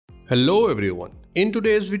Hello everyone. In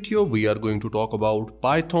today's video we are going to talk about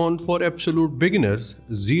Python for absolute beginners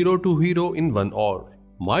 0 to hero in 1 hour.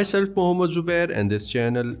 Myself Mohammad Zubair and this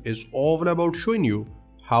channel is all about showing you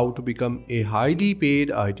how to become a highly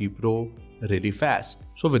paid IT pro really fast.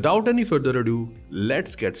 So without any further ado,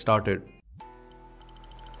 let's get started.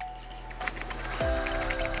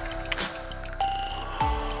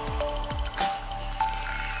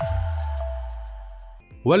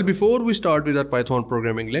 Well, before we start with our Python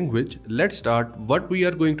programming language, let's start what we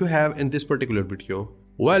are going to have in this particular video.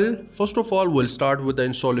 Well, first of all, we'll start with the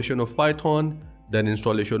installation of Python, then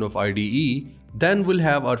installation of IDE, then we'll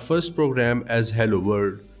have our first program as Hello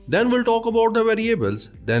World. Then we'll talk about the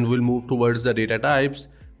variables, then we'll move towards the data types,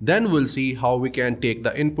 then we'll see how we can take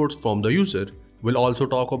the inputs from the user. We'll also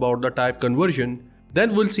talk about the type conversion,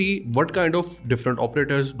 then we'll see what kind of different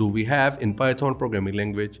operators do we have in Python programming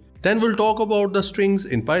language. Then we'll talk about the strings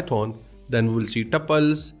in Python, then we'll see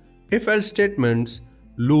tuples, if-else statements,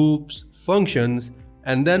 loops, functions,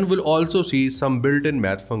 and then we'll also see some built-in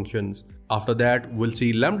math functions. After that, we'll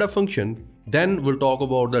see Lambda Function, then we'll talk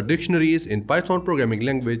about the dictionaries in Python programming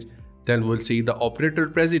language, then we'll see the operator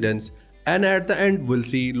precedence, and at the end we'll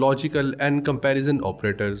see logical and comparison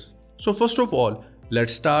operators. So first of all,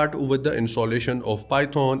 let's start with the installation of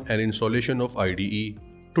Python and installation of IDE.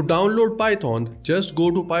 To download Python, just go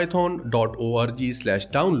to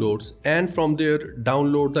python.org/downloads and from there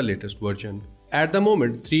download the latest version. At the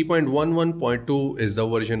moment 3.11.2 is the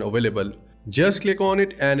version available. Just click on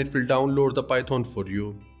it and it will download the Python for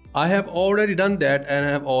you. I have already done that and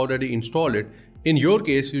I have already installed it. In your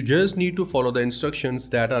case, you just need to follow the instructions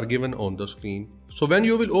that are given on the screen. So when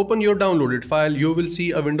you will open your downloaded file, you will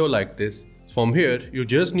see a window like this. From here, you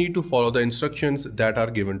just need to follow the instructions that are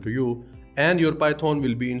given to you, and your Python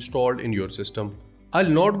will be installed in your system. I'll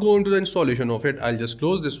not go into the installation of it, I'll just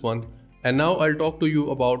close this one, and now I'll talk to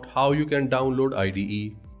you about how you can download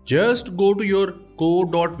IDE. Just go to your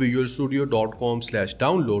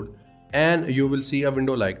code.visualstudio.com/download and you will see a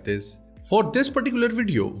window like this. For this particular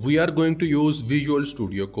video, we are going to use Visual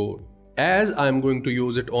Studio Code. As I'm going to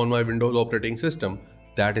use it on my Windows operating system,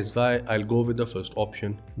 that is why I'll go with the first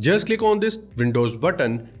option. Just click on this Windows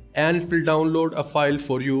button and it will download a file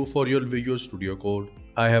for you for your Visual Studio Code.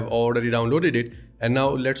 I have already downloaded it and now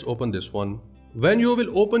let's open this one. When you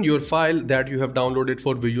will open your file that you have downloaded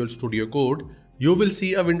for Visual Studio Code, you will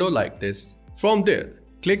see a window like this. From there,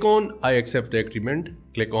 click on I accept the agreement,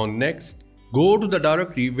 click on next, go to the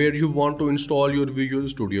directory where you want to install your Visual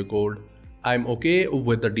Studio Code. I'm okay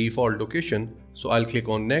with the default location, so I'll click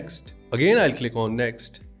on next. Again, I'll click on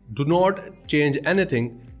next. Do not change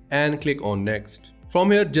anything and click on next.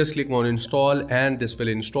 From here, just click on install and this will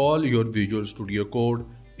install your Visual Studio Code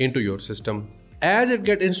into your system. As it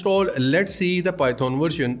gets installed, let's see the Python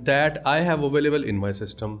version that I have available in my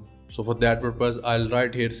system. So for that purpose, I'll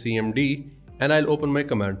write here cmd and I'll open my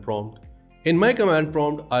command prompt. In my command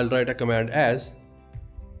prompt, I'll write a command as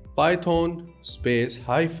python space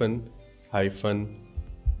hyphen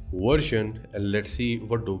version and let's see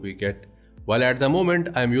what do we get. Well, at the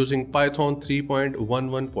moment, I'm using Python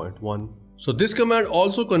 3.11.1. So this command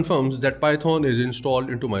also confirms that Python is installed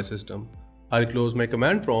into my system. I'll close my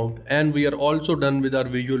command prompt and we are also done with our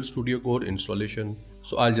Visual Studio Code installation.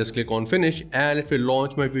 So I'll just click on finish and it will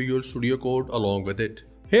launch my Visual Studio Code along with it.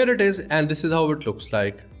 Here it is and this is how it looks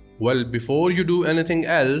like. Well, before you do anything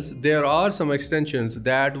else, there are some extensions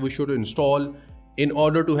that we should install in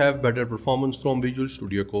order to have better performance from Visual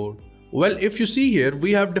Studio Code. Well, if you see here,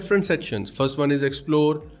 we have different sections. First one is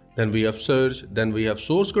explore, then we have search, then we have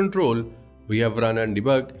source control, we have run and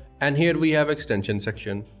debug, and here we have extension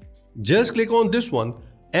section. Just click on this one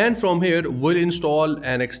and from here we'll install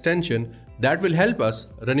an extension that will help us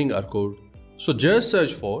running our code. So just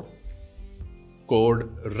search for code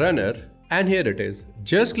runner and here it is.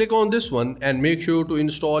 Just click on this one and make sure to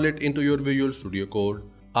install it into your Visual Studio Code.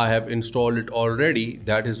 I have installed it already,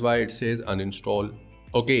 that is why it says uninstall.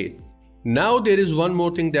 Okay, now there is one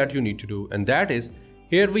more thing that you need to do, and that is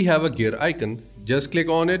here we have a gear icon. Just click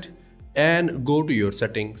on it and go to your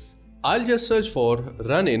settings. I'll just search for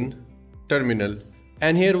run in terminal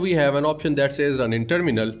and here we have an option that says run in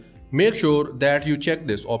terminal. Make sure that you check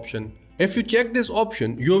this option. If you check this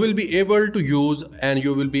option, you will be able to use and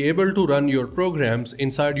you will be able to run your programs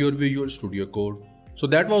inside your Visual Studio Code. So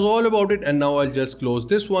that was all about it and now I'll just close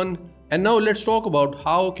this one. And now let's talk about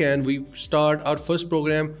how can we start our first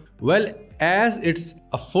program. Well, as it's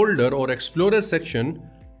a folder or explorer section,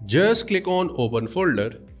 just click on open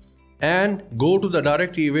folder and go to the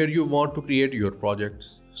directory where you want to create your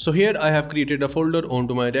projects. So here I have created a folder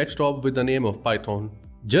onto my desktop with the name of Python.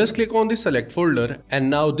 Just click on the select folder and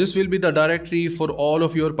now this will be the directory for all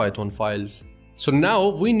of your Python files. So now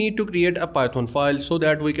we need to create a Python file so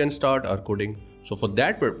that we can start our coding. So for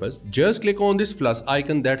that purpose, just click on this plus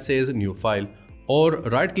icon that says new file, or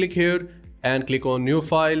right click here and click on new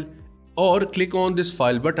file, or click on this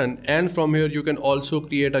file button, and from here you can also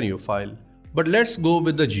create a new file. But let's go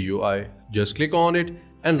with the GUI. Just click on it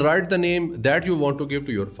and write the name that you want to give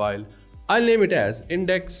to your file. I'll name it as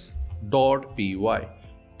index.py.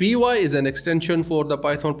 py is an extension for the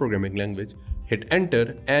Python programming language. Hit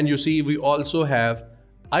enter and you see we also have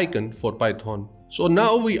icon for Python. So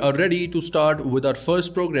now we are ready to start with our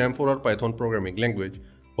first program for our Python programming language.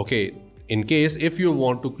 Okay, in case if you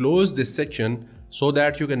want to close this section so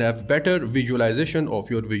that you can have better visualization of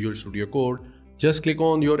your Visual Studio Code, just click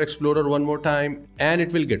on your Explorer one more time and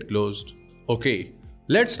it will get closed. Okay,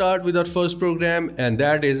 let's start with our first program, and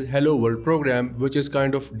that is Hello World program, which is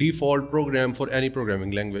kind of default program for any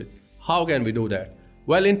programming language. How can we do that?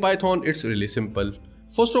 Well, in Python it's really simple.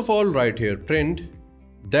 First of all, write here print,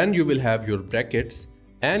 then you will have your brackets,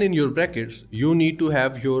 and in your brackets you need to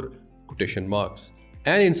have your quotation marks,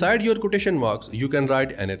 and inside your quotation marks you can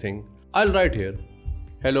write anything. I'll write here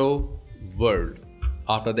hello world.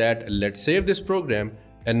 After that, let's save this program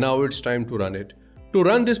and now it's time to run it. To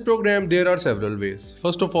run this program there are several ways.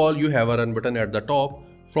 First of all, you have a run button at the top.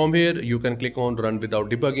 From here you can click on run without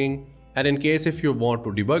debugging, and in case if you want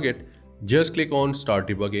to debug it, just click on start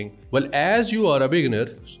debugging. Well, as you are a beginner,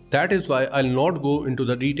 that is why I'll not go into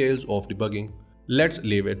the details of debugging. Let's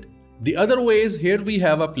leave it. The other way is here we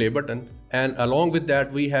have a play button, and along with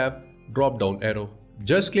that we have drop down arrow.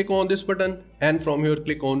 Just click on this button and from here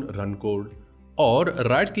click on run code, or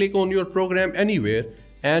right click on your program anywhere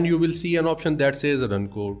and you will see an option that says run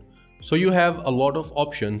code. So you have a lot of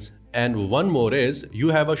options, and one more is you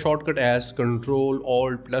have a shortcut as Ctrl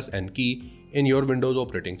Alt plus N key in your Windows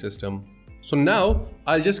operating system. So now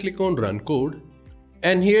I'll just click on run code,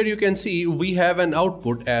 and here you can see we have an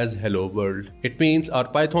output as hello world. It means our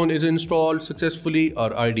Python is installed successfully,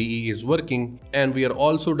 our IDE is working, and we are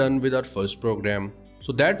also done with our first program.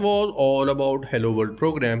 So that was all about Hello World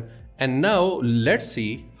program, and now let's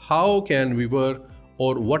see how can we work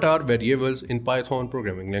or what are variables in Python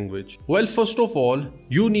programming language. Well, first of all,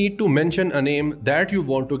 you need to mention a name that you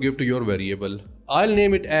want to give to your variable. I'll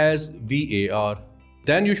name it as var.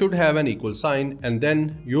 Then you should have an equal sign, and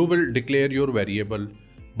then you will declare your variable.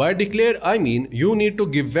 By declare I mean you need to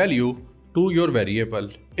give value to your variable.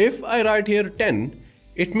 If I write here 10,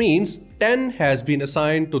 it means 10 has been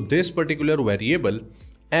assigned to this particular variable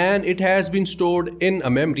and it has been stored in a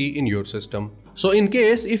memory in your system. So in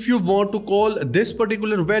case if you want to call this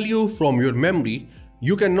particular value from your memory,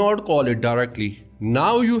 you cannot call it directly.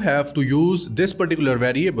 Now you have to use this particular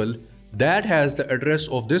variable that has the address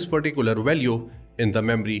of this particular value in the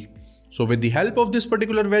memory. So with the help of this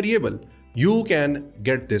particular variable, you can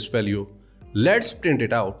get this value. Let's print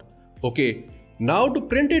it out. Okay, now to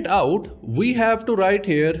print it out, we have to write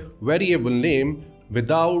here variable name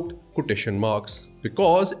without quotation marks,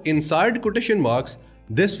 because inside quotation marks,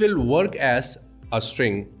 this will work as a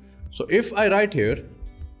string. So if I write here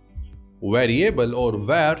variable or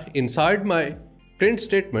var inside my print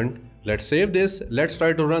statement, let's save this, let's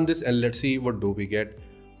try to run this and let's see what do we get.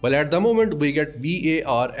 Well, at the moment we get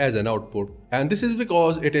var as an output, and this is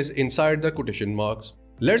because it is inside the quotation marks.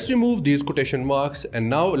 Let's remove these quotation marks and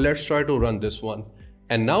now let's try to run this one.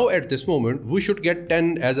 And now at this moment we should get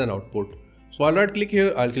 10 as an output. So I'll right click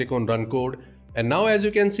here, I'll click on run code, and now as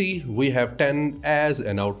you can see we have 10 as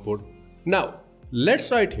an output. Now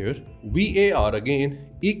let's write here var again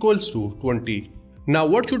equals to 20. Now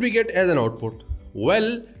what should we get as an output?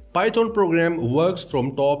 Well, Python program works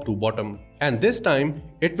from top to bottom, and this time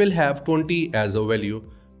it will have 20 as a value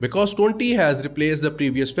because 20 has replaced the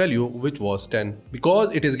previous value which was 10,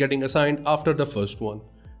 because it is getting assigned after the first one.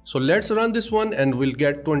 So let's run this one and we'll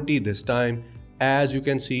get 20 this time, as you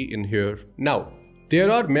can see in here. Now there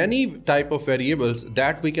are many type of variables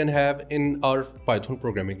that we can have in our Python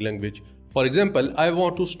programming language. For example, I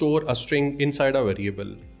want to store a string inside a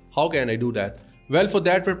variable. How can I do that? Well, for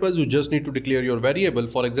that purpose you just need to declare your variable.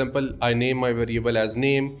 For example, I name my variable as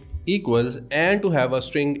name equals, and to have a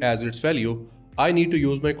string as its value, I need to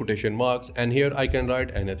use my quotation marks, and here I can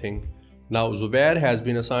write anything. Now Zubair has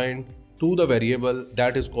been assigned to the variable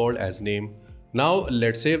that is called as name. Now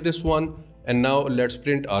let's save this one, and now let's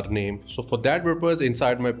print our name. So for that purpose,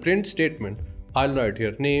 inside my print statement, I'll write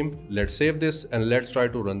here name, let's save this and let's try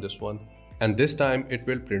to run this one. And this time it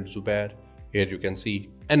will print Zubair. Here you can see.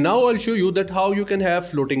 And now I'll show you that how you can have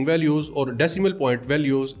floating values or decimal point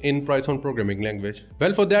values in Python programming language.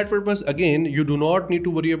 Well, for that purpose, again, you do not need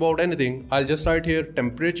to worry about anything. I'll just write here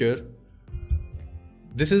temperature.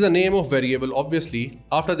 This is the name of variable, obviously.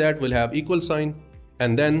 After that, we'll have equal sign,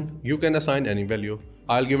 and then you can assign any value.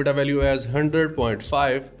 I'll give it a value as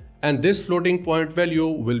 100.5, and this floating point value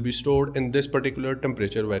will be stored in this particular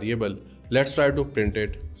temperature variable. Let's try to print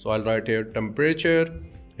it. So I'll write here temperature.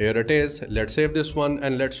 Here it is. Let's save this one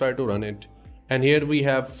and let's try to run it. And here we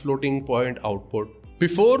have floating point output.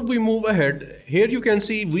 Before we move ahead, here you can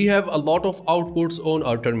see we have a lot of outputs on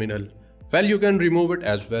our terminal. Well, you can remove it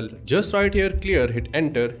as well. Just right here, clear, hit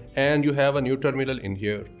enter, and you have a new terminal in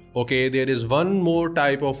here. Okay, there is one more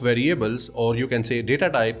type of variables, or you can say data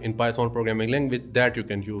type in Python programming language that you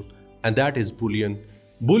can use, and that is Boolean.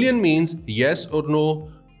 Boolean means yes or no,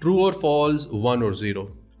 true or false, 1 or 0.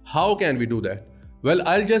 How can we do that? Well,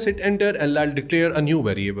 I'll just hit enter and I'll declare a new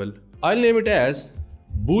variable. I'll name it as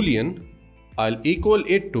Boolean. I'll equal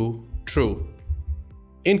it to true.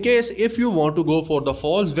 In case if you want to go for the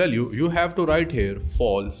false value, you have to write here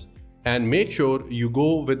false and make sure you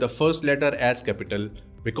go with the first letter as capital,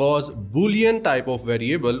 because Boolean type of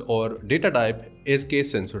variable or data type is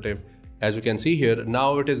case sensitive. As you can see here,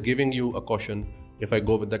 now it is giving you a caution. If I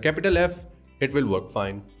go with the capital F, it will work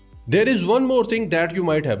fine. There is one more thing that you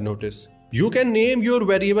might have noticed. You can name your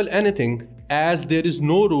variable anything, as there is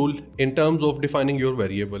no rule in terms of defining your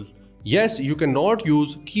variable. Yes, you cannot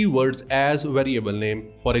use keywords as variable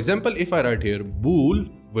name. For example, if I write here bool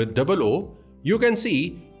with double O, you can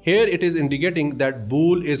see here it is indicating that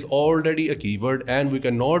bool is already a keyword and we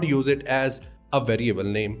cannot use it as a variable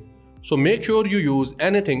name. So make sure you use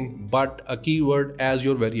anything but a keyword as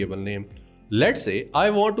your variable name. Let's say I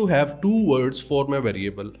want to have 2 words for my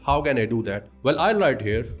variable. How can I do that? Well, I'll write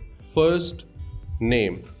here first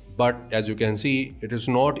name, but as you can see, it is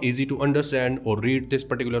not easy to understand or read this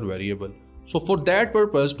particular variable. So for that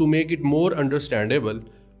purpose, to make it more understandable,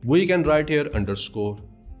 we can write here underscore,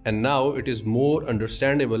 and now it is more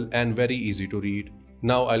understandable and very easy to read.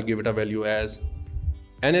 Now I'll give it a value as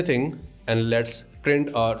anything, and let's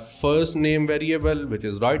print our first name variable, which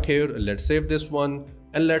is right here. Let's save this one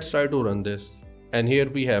and let's try to run this, and here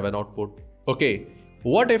we have an output. Okay,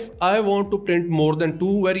 what if I want to print more than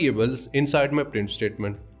 2 variables inside my print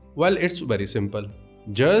statement? Well, it's very simple.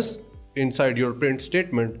 Just inside your print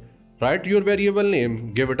statement, write your variable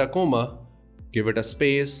name, give it a comma, give it a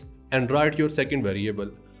space, and write your second variable.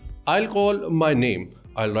 I'll call my name.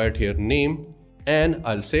 I'll write here name, and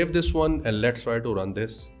I'll save this one and let's try to run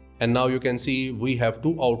this. And now you can see we have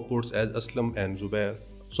 2 outputs as Aslam and Zubair.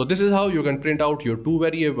 So this is how you can print out your 2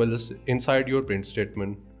 variables inside your print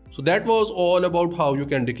statement. So that was all about how you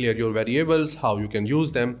can declare your variables, how you can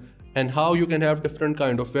use them, and how you can have different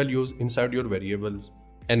kind of values inside your variables.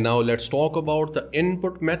 And now let's talk about the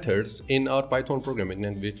input methods in our Python programming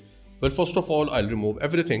language. Well, first of all, I'll remove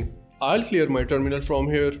everything. I'll clear my terminal from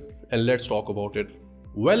here and let's talk about it.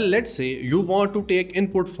 Well, let's say you want to take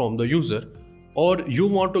input from the user, or you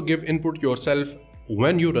want to give input yourself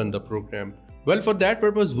when you run the program. Well, for that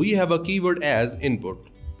purpose, we have a keyword as input.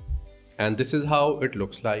 And this is how it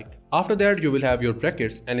looks like. After that, you will have your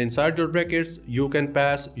brackets, and inside your brackets, you can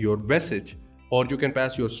pass your message or you can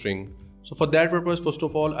pass your string. So for that purpose, first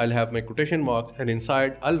of all, I'll have my quotation marks, and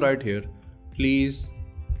inside I'll write here, please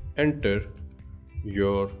enter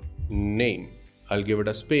your name. I'll give it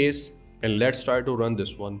a space and let's try to run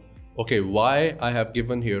this one. Okay, why I have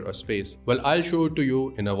given here a space? Well, I'll show it to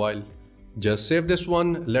you in a while. Just save this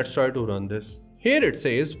one. Let's try to run this. Here it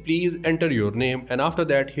says, please enter your name, and after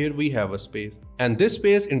that here we have a space, and this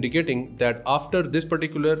space indicating that after this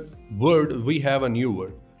particular word we have a new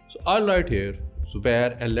word. So I'll write here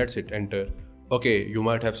Zubair and let's hit enter. Okay, you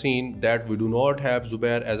might have seen that we do not have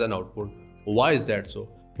Zubair as an output. Why is that so?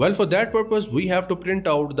 Well, for that purpose we have to print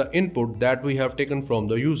out the input that we have taken from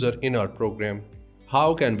the user in our program.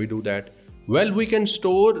 How can we do that? Well, we can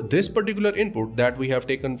store this particular input that we have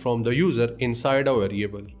taken from the user inside a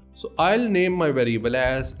variable. So I'll name my variable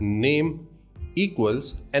as name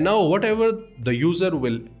equals, and now whatever the user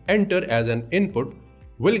will enter as an input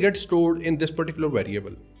will get stored in this particular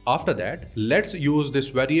variable. After that, let's use this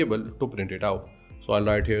variable to print it out. So I'll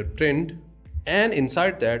write here print, and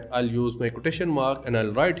inside that I'll use my quotation mark and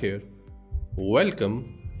I'll write here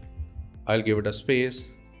welcome. I'll give it a space,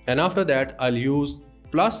 and after that I'll use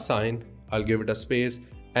plus sign. I'll give it a space,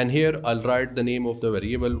 and here I'll write the name of the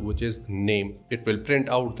variable, which is name. It will print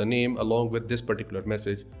out the name along with this particular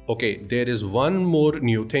message. Okay, there is one more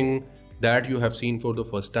new thing that you have seen for the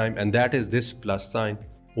first time, and that is this plus sign.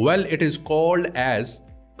 Well, it is called as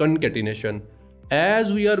concatenation.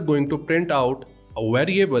 as we are going to print out a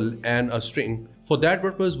variable and a string, for that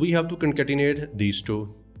purpose we have to concatenate these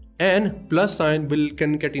two, and plus sign will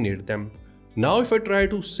concatenate them. Now if I try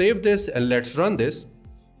to save this and let's run this,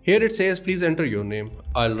 here it says please enter your name.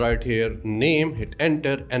 I'll write here name, hit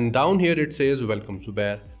enter, and down here it says welcome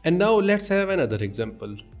Zubair. And now let's have another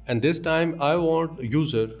example, and this time I want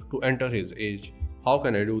user to enter his age. How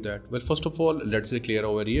can I do that? Well, first of all, let's declare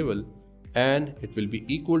a variable and it will be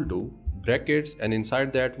equal to brackets, and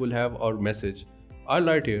inside that we'll have our message. I'll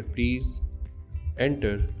write here please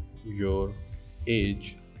enter your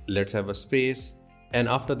age. Let's have a space, and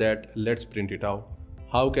after that let's print it out.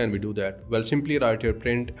 How can we do that? Well, simply write here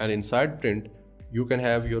print, and inside print you can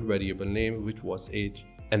have your variable name, which was age.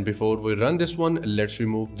 And before we run this one, let's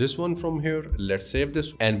remove this one from here. Let's save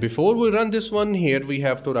this. And before we run this one, here we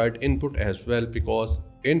have to write input as well, because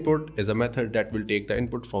input is a method that will take the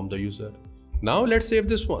input from the user. Now let's save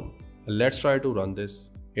this one. Let's try to run this.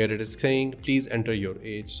 Here it is saying please enter your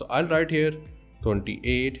age. So I'll write here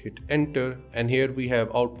 28, hit enter, and here we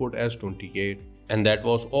have output as 28. And that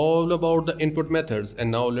was all about the input methods. And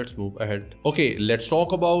now let's move ahead. Okay, let's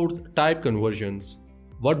talk about type conversions.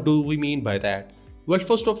 What do we mean by that? Well,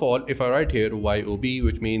 first of all, if I write here YOB,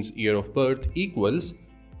 which means year of birth, equals,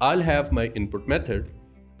 I'll have my input method,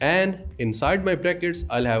 and inside my brackets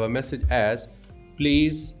I'll have a message as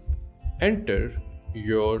please enter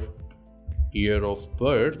your year of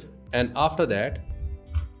birth, and after that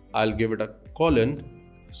I'll give it a colon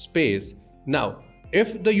space. Now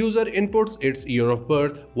if the user inputs its year of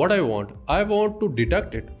birth, what I want to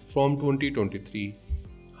deduct it from 2023.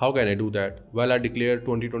 How can I do that? Well, I declare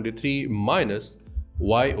 2023 minus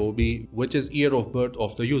YOB, which is year of birth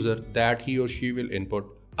of the user that he or she will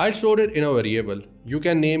input. I'll store it in a variable. You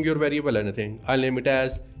can name your variable anything. I'll name it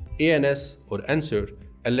as ANS or answer,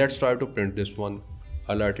 and let's try to print this one.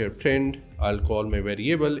 I'll write here print. I'll call my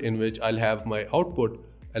variable in which I'll have my output,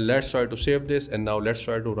 and let's try to save this. And now let's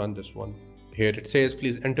try to run this one. Here it says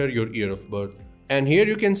please enter your year of birth, and here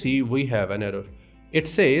you can see we have an error. It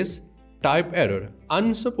says type error,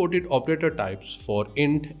 unsupported operator types for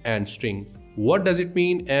int and string. What does it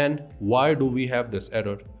mean, and why do we have this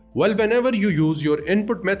error? Well, whenever you use your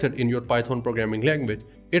input method in your Python programming language,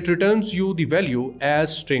 it returns you the value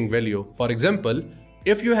as string value. For example,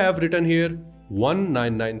 if you have written here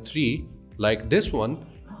 1993 like this one,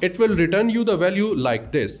 it will return you the value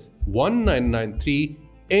like this, 1993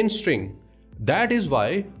 in string. That is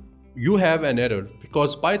why you have an error,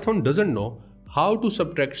 because Python doesn't know how to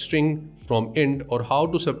subtract string from int or how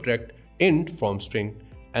to subtract int from string.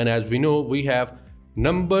 And as we know, we have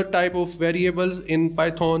number type of variables in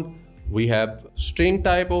Python, we have string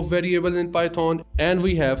type of variables in Python, and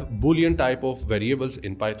we have Boolean type of variables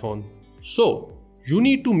in Python. So you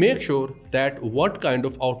need to make sure that what kind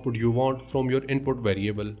of output you want from your input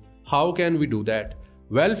variable. How can we do that?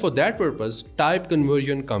 Well, for that purpose, type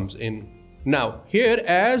conversion comes in. Now here,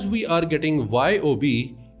 as we are getting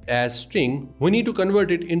YOB as string, we need to convert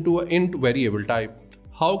it into an int variable type.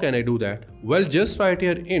 How can I do that? Well, just write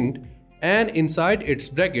here int, and inside its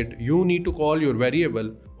bracket you need to call your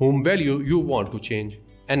variable whom value you want to change.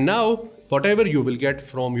 And now whatever you will get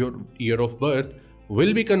from your year of birth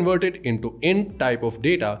will be converted into int type of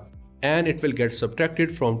data, and it will get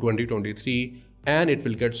subtracted from 2023, and it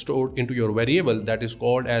will get stored into your variable that is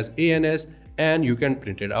called as ANS, and you can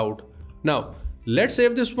print it out. Now let's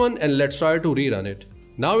save this one and let's try to rerun it.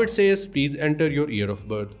 Now it says please enter your year of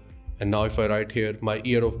birth. And now if I write here my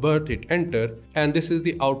year of birth, hit enter, and this is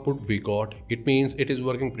the output we got. It means it is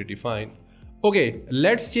working pretty fine. Okay,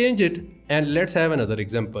 let's change it and let's have another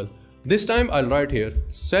example. This time I'll write here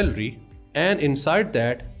salary, and inside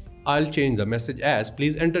that I'll change the message as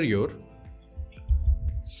please enter your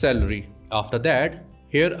salary. After that,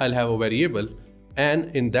 here I'll have a variable,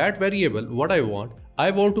 and in that variable what I want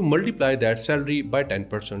to multiply that salary by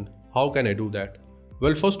 10%. How can I do that?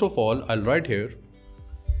 Well, first of all, I'll write here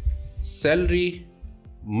salary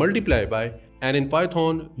multiply by, and in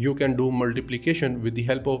Python you can do multiplication with the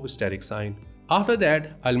help of a static sign. After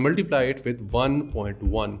that I'll multiply it with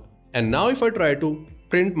 1.1, and now if I try to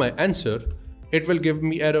print my answer, it will give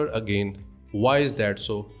me error again. Why is that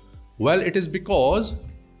so? Well, it is because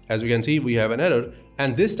as you can see we have an error,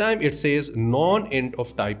 and this time it says non-int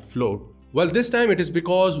of type float. Well, this time it is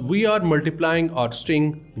because we are multiplying our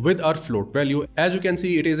string with our float value. As you can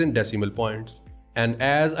see, it is in decimal points. And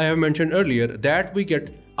as I have mentioned earlier, that we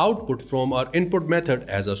get output from our input method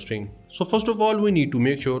as a string. So first of all, we need to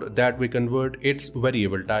make sure that we convert its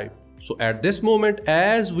variable type. So at this moment,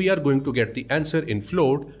 as we are going to get the answer in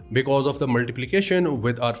float because of the multiplication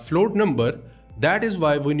with our float number, that is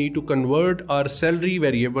why we need to convert our salary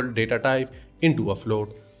variable data type into a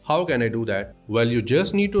float. How can I do that? Well, you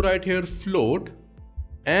just need to write here float,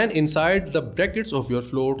 and inside the brackets of your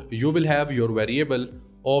float, you will have your variable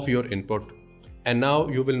of your input. And now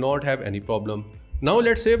you will not have any problem. Now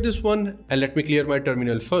let's save this one and let me clear my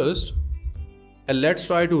terminal first. And let's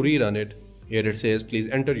try to rerun it. Here it says, please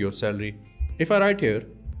enter your salary. If I write here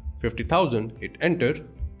 50,000, hit enter.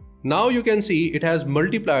 Now you can see it has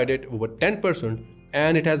multiplied it over 10%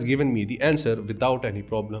 and it has given me the answer without any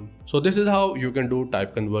problem. So this is how you can do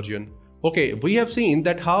type conversion. Okay, we have seen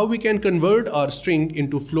that how we can convert our string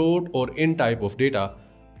into float or int type of data.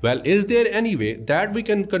 Well, is there any way that we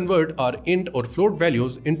can convert our int or float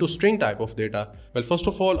values into string type of data? Well, first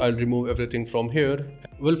of all, I'll remove everything from here.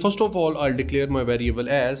 Well, first of all, I'll declare my variable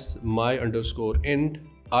as my_int.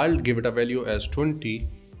 I'll give it a value as 20.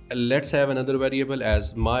 Let's have another variable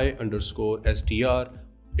as my_str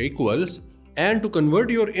equals. And to convert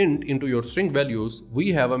your int into your string values, we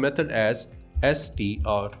have a method as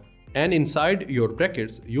str. And inside your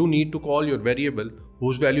brackets, you need to call your variable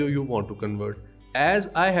whose value you want to convert. As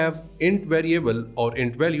I have int variable or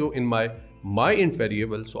int value in my int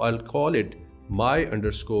variable, so I'll call it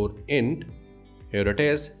my_int. Here it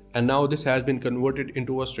is. And now this has been converted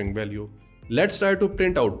into a string value. Let's try to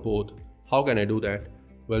print out both. How can I do that?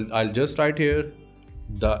 Well, I'll just write here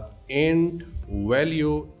the int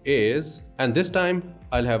value is, and this time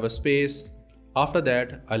I'll have a space. After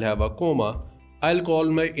that, I'll have a comma. I'll call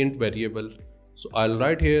my int variable. So I'll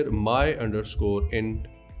write here my_int.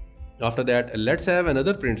 After that, let's have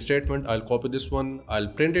another print statement. I'll copy this one. I'll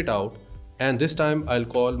print it out. And this time I'll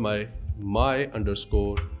call my_string.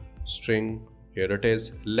 Here it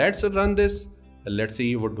is. Let's run this. Let's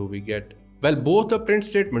see what do we get. Well, both the print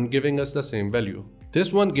statement giving us the same value.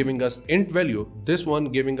 This one giving us int value, this one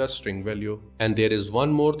giving us string value. And there is one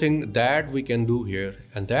more thing that we can do here.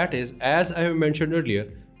 And that is, as I have mentioned earlier,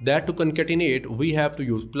 that to concatenate, we have to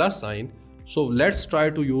use plus sign. So let's try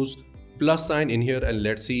to use plus sign in here and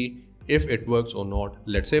let's see if it works or not.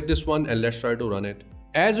 Let's save this one and let's try to run it.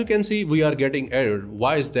 As you can see, we are getting error.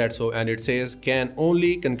 Why is that so? And it says can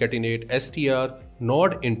only concatenate str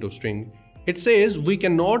not into string. It says we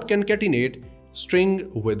cannot concatenate string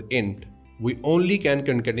with int. We only can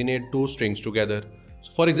concatenate two strings together.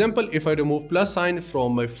 So for example, if I remove plus sign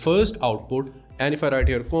from my first output and if I write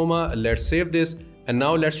here comma, let's save this and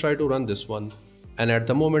now let's try to run this one. And at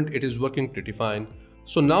the moment it is working pretty fine.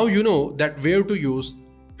 So now you know that where to use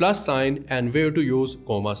plus sign and where to use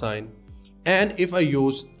comma sign. And if I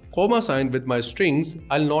use comma sign with my strings,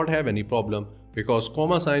 I'll not have any problem because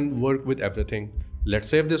comma sign work with everything. Let's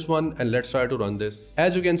save this one and let's try to run this.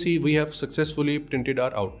 As you can see, we have successfully printed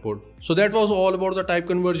our output. So that was all about the type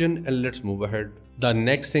conversion and let's move ahead. The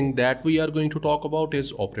next thing that we are going to talk about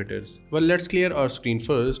is operators. Well, let's clear our screen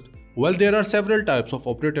first. Well, there are several types of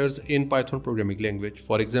operators in Python programming language.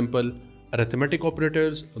 For example, arithmetic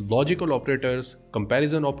operators, logical operators,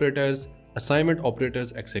 comparison operators, assignment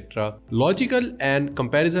operators, etc. Logical and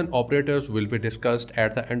comparison operators will be discussed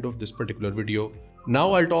at the end of this particular video.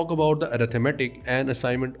 Now I'll talk about the arithmetic and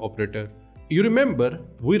assignment operator. You remember,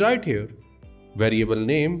 we write here variable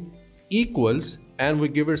name equals and we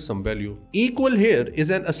give it some value. Equal here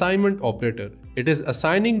is an assignment operator. It is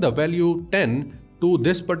assigning the value 10 to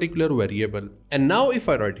this particular variable. And now if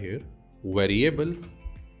I write here variable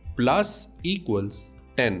plus equals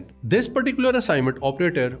 10. This particular assignment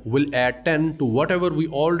operator will add 10 to whatever we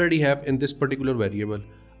already have in this particular variable.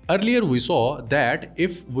 Earlier we saw that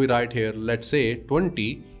if we write here, let's say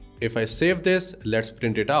 20, if I save this, let's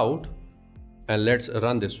print it out and let's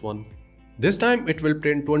run this one. This time it will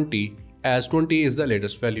print 20 as 20 is the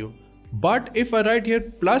latest value. But if I write here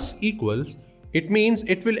plus equals, it means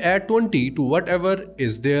it will add 20 to whatever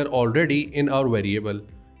is there already in our variable.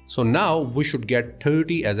 So now we should get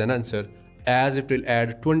 30 as an answer as it will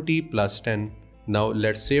add 20 plus 10. Now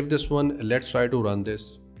let's save this one. Let's try to run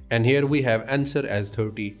this. And here we have answer as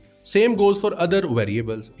 30. Same goes for other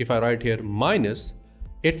variables. If I write here minus,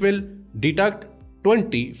 it will deduct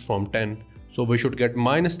 20 from 10. So we should get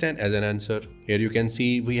minus 10 as an answer. Here you can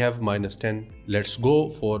see we have minus 10. Let's go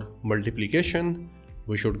for multiplication.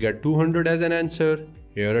 We should get 200 as an answer.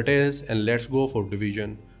 Here it is. And let's go for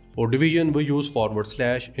division. For division, we use /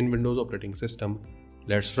 in Windows operating system.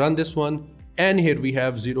 Let's run this one. And here we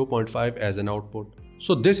have 0.5 as an output.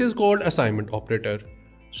 So this is called assignment operator.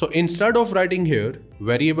 So instead of writing here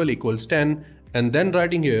variable equals 10 and then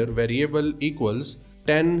writing here variable equals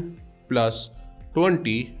 10 plus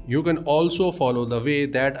 20, you can also follow the way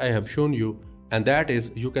that I have shown you, and that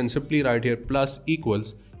is you can simply write here plus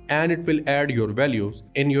equals and it will add your values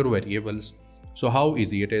in your variables. So how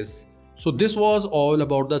easy it is. So this was all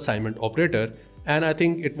about the assignment operator. and I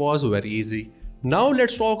think it was very easy. Now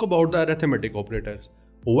let's talk about the arithmetic operators.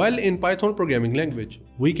 Well, in Python programming language,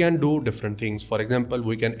 we can do different things. For example,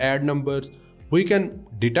 we can add numbers, we can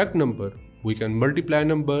deduct number, we can multiply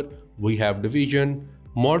number, we have division,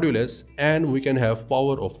 modulus, and we can have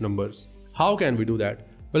power of numbers. How can we do that?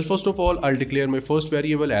 Well, first of all, I'll declare my first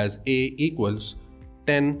variable as a equals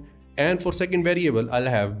 10, and for second variable, I'll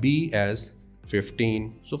have b as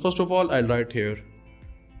 15. So first of all, I'll write here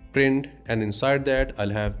print, and inside that I'll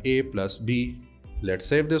have a plus b. Let's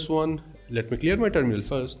save this one. Let me clear my terminal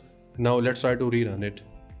first. Now let's try to rerun it.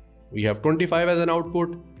 We have 25 as an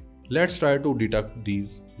output. Let's try to deduct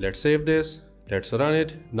these. Let's save this. Let's run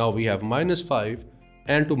it. Now we have -5,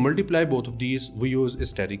 and to multiply both of these we use a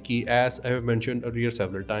static key, as I have mentioned earlier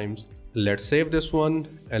several times. Let's save this one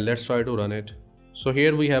and let's try to run it. So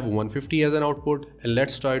here we have 150 as an output, and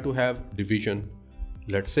let's try to have division.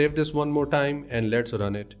 Let's save this one more time and let's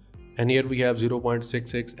run it. And here we have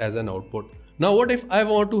 0.66 as an output. Now what if I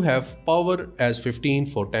want to have power as 15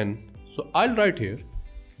 for 10? So I'll write here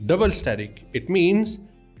double static. It means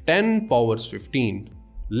 10 powers 15.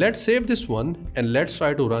 Let's save this one and let's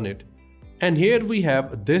try to run it. And here we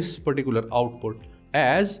have this particular output,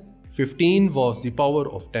 as 15 was the power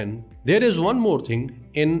of 10. There is one more thing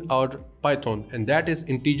in our Python, and that is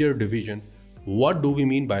integer division. What do we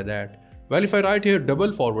mean by that? Well, if I write here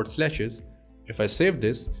double forward slashes, if I save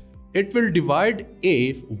this, it will divide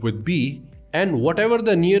a with b, and whatever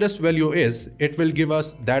the nearest value is, it will give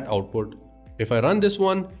us that output. If I run this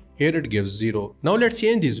one, here it gives 0. Now let's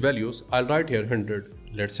change these values. I'll write here 100.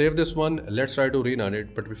 Let's save this one. Let's try to rerun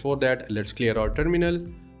it. But before that, let's clear our terminal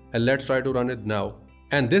and let's try to run it now.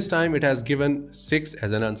 And this time it has given 6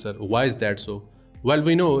 as an answer. Why is that so? Well,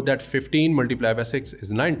 we know that 15 multiplied by 6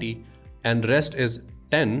 is 90 and rest is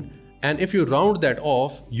 10. And if you round that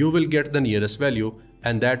off, you will get the nearest value,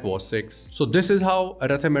 and that was 6. So this is how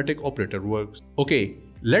arithmetic operator works. Okay,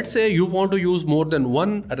 let's say you want to use more than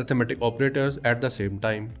one arithmetic operators at the same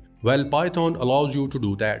time. Well, Python allows you to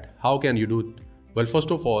do that. How can you do it? Well,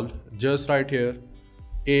 first of all, just write here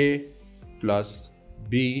a plus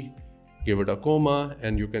b, give it a comma,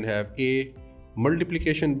 and you can have a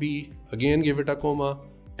multiplication b, again give it a comma,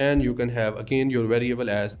 and you can have again your variable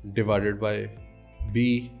as divided by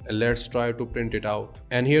b, and let's try to print it out.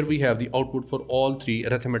 And here we have the output for all three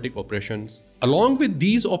arithmetic operations. Along with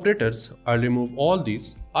these operators, I'll remove all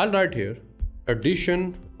these. I'll write here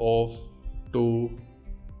addition of two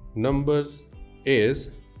numbers is,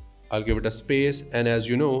 I'll give it a space, and as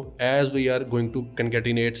you know, as we are going to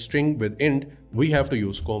concatenate string with int, we have to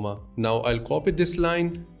use comma. Now I'll copy this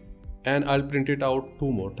line and I'll print it out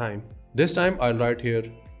two more times. This time I'll write here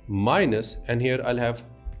minus, and here I'll have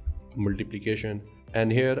multiplication, and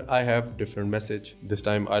here I have different message. This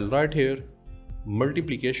time I'll write here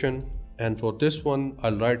multiplication, and for this one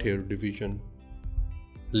I'll write here division.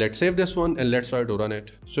 Let's save this one and let's try to run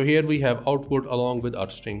it. So here we have output along with our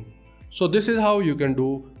string. So this is how you can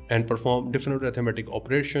do and perform different arithmetic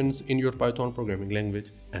operations in your Python programming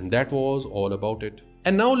language, and that was all about it.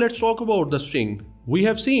 And now let's talk about the string. We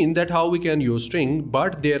have seen that how we can use string,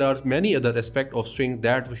 but there are many other aspects of string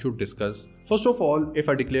that we should discuss. First of all, if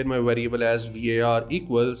I declare my variable as var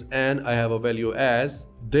equals and I have a value as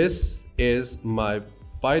this is my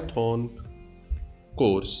Python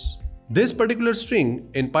course. This particular string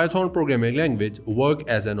in Python programming language work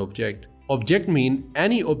as an object. Object mean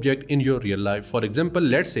any object in your real life. For example,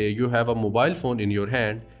 let's say you have a mobile phone in your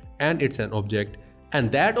hand and it's an object,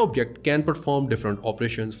 and that object can perform different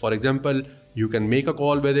operations. For example, you can make a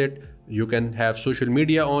call with it, you can have social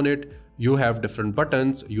media on it, you have different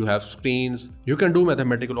buttons, you have screens, you can do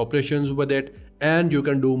mathematical operations with it, and you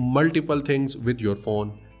can do multiple things with your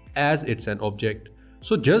phone as it's an object.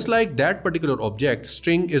 So just like that particular object,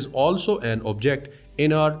 string is also an object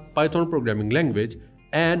in our Python programming language,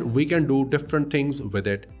 and we can do different things with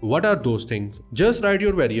it. What are those things? Just write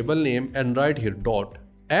your variable name and write here dot.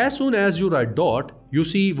 As soon as you write dot, you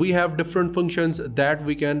see we have different functions that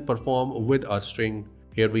we can perform with our string.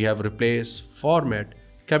 Here we have replace, format,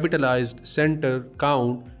 capitalized, center,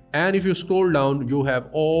 count, and if you scroll down, you have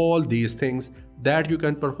all these things that you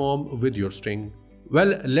can perform with your string.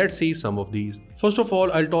 Well, let's see some of these. First of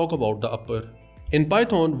all, I'll talk about the upper. In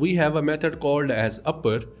Python, we have a method called as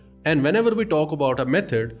upper, and whenever we talk about a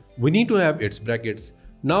method, we need to have its brackets.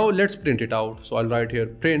 Now let's print it out. So I'll write here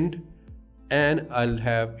print, and I'll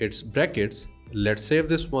have its brackets. Let's save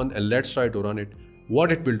this one and let's try to run it.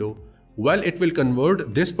 What it will do? Well, it will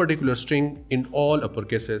convert this particular string in all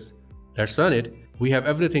uppercases. Let's run it. We have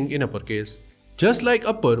everything in uppercase. Just like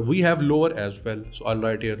upper, we have lower as well. So I'll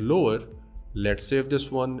write here lower. Let's save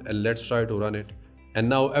this one and let's try to run it. and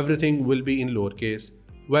now everything will be in lowercase.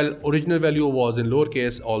 Well, original value was in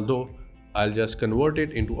lowercase, although I'll just convert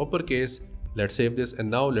it into uppercase. Let's save this and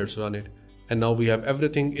now let's run it. And now we have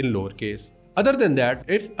everything in lowercase. Other than that,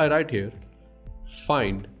 if I write here,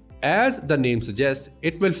 find, as the name suggests,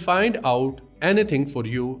 it will find out anything for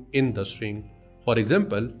you in the string. For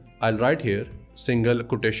example, I'll write here single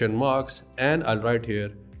quotation marks and I'll write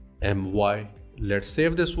here my. Let's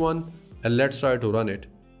save this one and let's try to run it.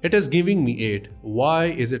 It is giving me 8. Why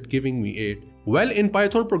is it giving me 8? Well, in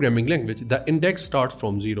Python programming language, the index starts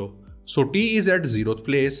from 0. So T is at 0th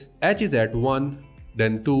place, H is at 1,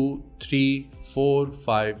 then 2, 3, 4,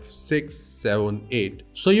 5, 6, 7, 8.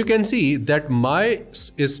 So you can see that my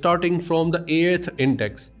is starting from the 8th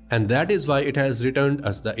index, and that is why it has returned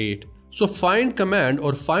us the 8. So find command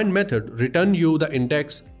or find method return you the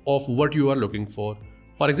index of what you are looking for.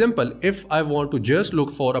 For example, if I want to just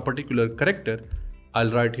look for a particular character,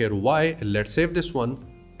 I'll write here y. Let's save this one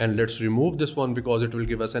and let's remove this one because it will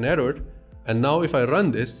give us an error. And now if I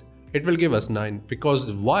run this, it will give us 9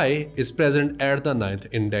 because y is present at the 9th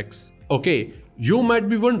index. Okay, you might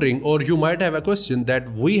be wondering or you might have a question that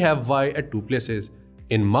we have y at 2 places,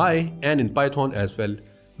 in my and in Python as well.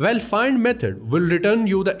 Well, find method will return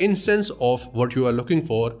you the instance of what you are looking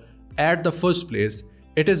for at the first place.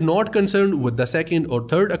 It is not concerned with the second or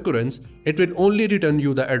third occurrence. It will only return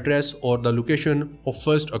you the address or the location of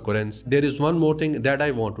first occurrence. There is one more thing that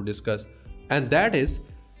I want to discuss, and that is,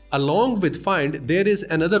 along with find, there is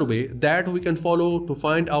another way that we can follow to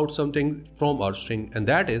find out something from our string, and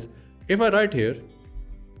that is, if I write here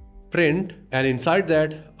print and inside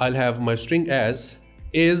that I'll have my string as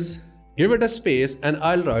is, give it a space and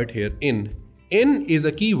I'll write here in. In is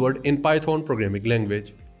a keyword in Python programming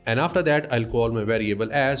language, and after that I'll call my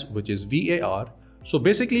variable as, which is var. So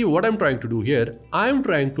basically what I'm trying to do here, I'm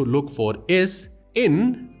trying to look for is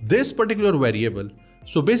in this particular variable.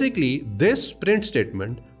 So basically this print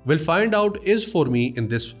statement will find out is for me in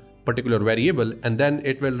this particular variable, and then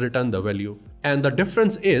it will return the value. And the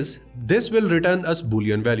difference is this will return us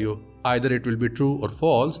Boolean value. Either it will be true or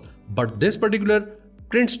false, but this particular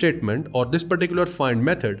print statement or this particular find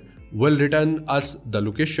method will return us the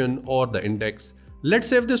location or the index. Let's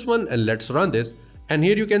save this one and let's run this. And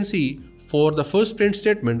here you can see for the first print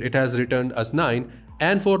statement, it has returned us 9,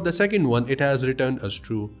 and for the second one, it has returned us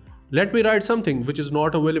true. Let me write something which is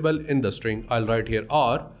not available in the string. I'll write here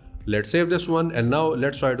R. Let's save this one and now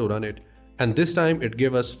let's try to run it. And this time it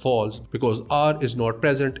gave us false because R is not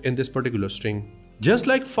present in this particular string. Just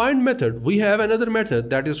like find method, we have another method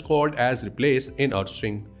that is called as replace in our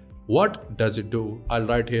string. What does it do? I'll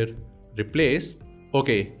write here replace.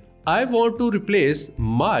 Okay, I want to replace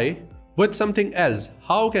my with something else.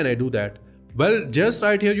 How can I do that? Well, just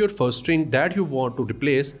write here your first string that you want to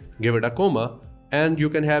replace, give it a comma, and you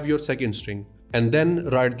can have your second string, and then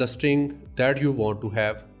write the string that you want to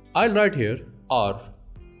have. I'll write here R.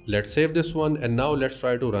 Let's save this one and now let's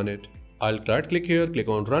try to run it. I'll right click here, click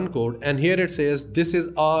on run code, and here it says this is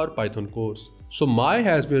our Python course. So my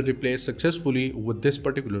has been replaced successfully with this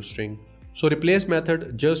particular string. So replace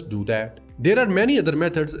method, just do that. There are many other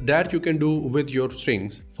methods that you can do with your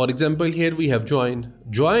strings. For example, here we have join.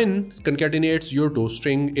 Join concatenates your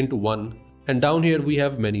toString into one, and down here we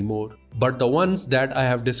have many more. But the ones that I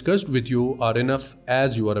have discussed with you are enough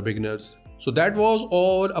as you are a beginners. So that was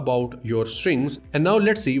all about your strings, and now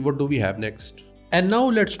let's see what do we have next. And now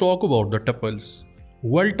let's talk about the tuples.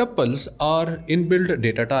 Well, tuples are inbuilt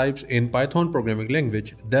data types in Python programming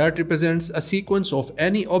language that represents a sequence of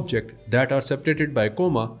any object that are separated by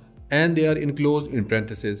comma and they are enclosed in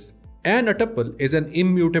parentheses. And a tuple is an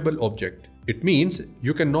immutable object. It means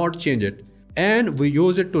you cannot change it, and we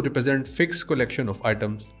use it to represent fixed collection of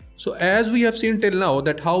items. So as we have seen till now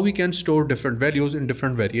that how we can store different values in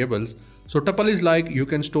different variables. So tuple is like you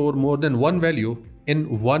can store more than one value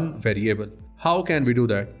in one variable. How can we do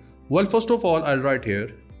that? Well, first of all, I'll write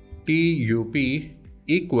here tup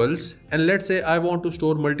equals, and let's say I want to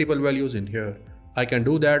store multiple values in here. I can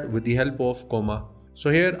do that with the help of comma.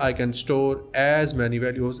 So here I can store as many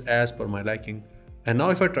values as per my liking. And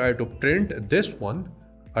now if I try to print this one,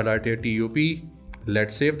 I'll write here tup.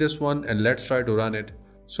 Let's save this one and let's try to run it.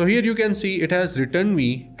 So here you can see it has returned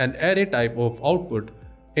me an array type of output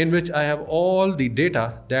in which I have all the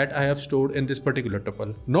data that I have stored in this particular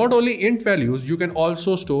tuple. Not only int values, you can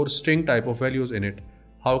also store string type of values in it.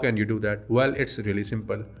 How can you do that? Well, it's really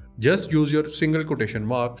simple. Just use your single quotation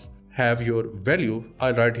marks, have your value.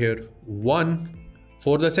 I'll write here 1.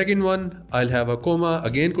 For the second one, I'll have a comma,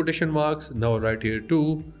 again quotation marks. Now I'll write here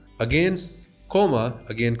 2, again comma,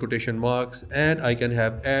 again quotation marks, and I can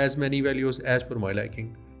have as many values as per my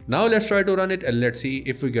liking. Now let's try to run it and let's see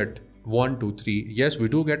if we get 1, 2, 3. Yes, we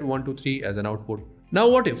do get 1, 2, 3 as an output. Now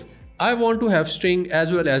what if I want to have string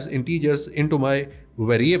as well as integers into my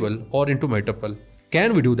variable or into my tuple?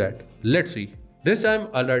 Can we do that? Let's see. This time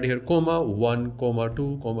I'll write here comma 1, comma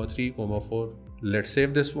 2, comma 3, comma 4. Let's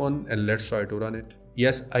save this one and let's try to run it.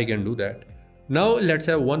 Yes, I can do that. Now let's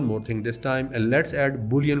have one more thing this time and let's add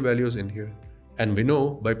boolean values in here. And we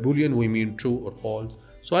know by boolean we mean true or false.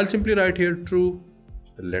 So I'll simply write here true.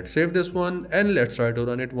 Let's save this one and let's try to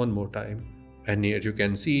run it one more time. And here you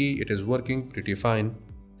can see it is working pretty fine.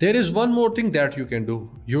 There is one more thing that you can do.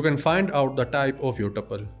 You can find out the type of your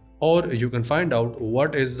tuple, or you can find out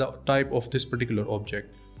what is the type of this particular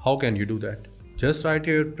object. How can you do that? Just write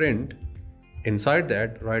here print. Inside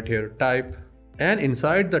that write here type, and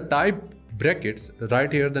inside the type brackets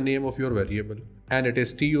write here the name of your variable, and it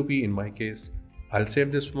is tup in my case. I'll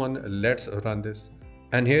save this one. Let's run this.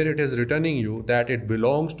 And here it is returning you that it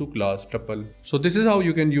belongs to class tuple. So this is how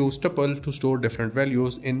you can use tuple to store different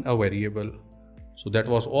values in a variable. So that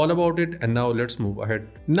was all about it, and now let's move ahead.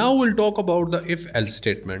 Now we'll talk about the if-else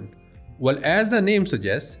statement. Well, as the name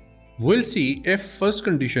suggests, we'll see if first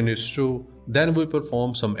condition is true, then we'll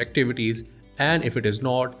perform some activities, and if it is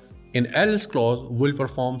not, in else clause we'll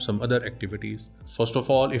perform some other activities. First of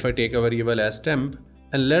all, if I take a variable as temp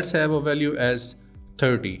and let's have a value as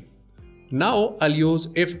 30. Now I'll use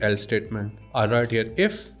if-else statement. I'll write here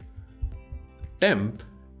if temp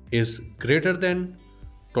is greater than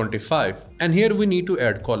 25, and here we need to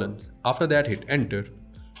add colons. After that hit enter,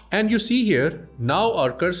 and you see here now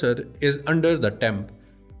our cursor is under the temp.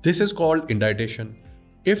 This is called indentation.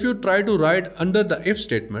 If you try to write under the if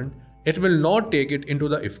statement, it will not take it into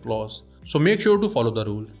the if clause. So make sure to follow the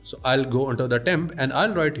rule. So I'll go under the temp and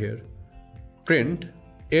I'll write here print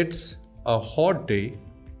it's a hot day,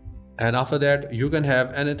 and after that you can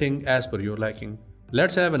have anything as per your liking.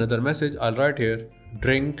 Let's have another message. I'll write here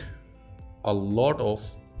drink a lot of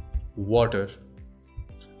water.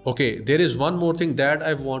 Okay, there is one more thing that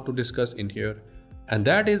I want to discuss in here, and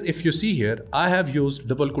that is, if you see here I have used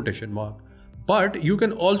double quotation mark, but you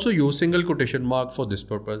can also use single quotation mark for this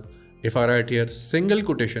purpose. If I write here single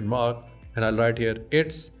quotation mark and I'll write here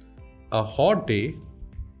it's a hot day,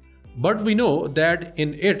 but we know that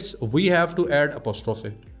in it's we have to add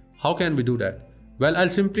apostrophe. How can we do that? Well, I'll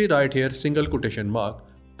simply write here single quotation mark,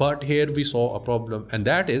 but here we saw a problem, and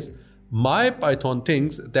that is my Python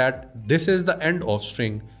thinks that this is the end of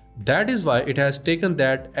string. That is why it has taken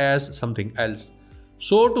that as something else.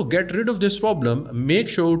 So to get rid of this problem, make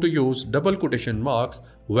sure to use double quotation marks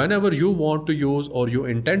whenever you want to use or you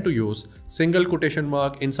intend to use single quotation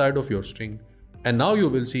mark inside of your string. And now you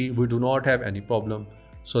will see we do not have any problem.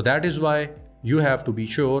 So that is why you have to be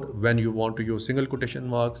sure when you want to use single quotation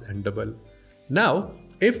marks and double. Now,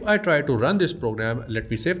 if I try to run this program, let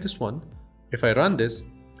me save this one. If I run this,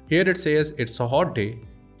 here it says it's a hot day,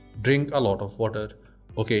 drink a lot of water.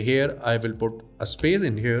 Okay, here I will put a space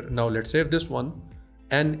in here. Now let's save this one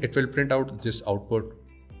and it will print out this output.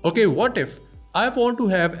 Okay, what if I want to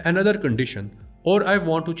have another condition, or I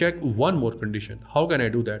want to check one more condition? How can I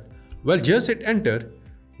do that? Well, just hit enter,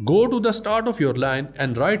 go to the start of your line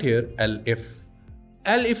and write here elif.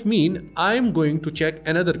 Elif mean I'm going to check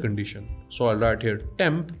another condition. So I'll write here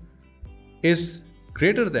temp is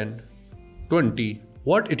greater than 20.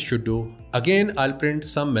 What it should do? Again, I'll print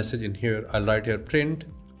some message in here. I'll write here print.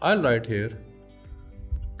 I'll write here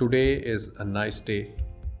today is a nice day.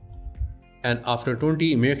 And after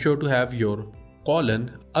 20, make sure to have your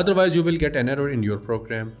colon. Otherwise, you will get an error in your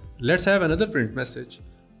program. Let's have another print message.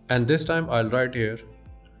 And this time I'll write here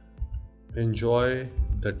enjoy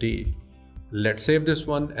the day. Let's save this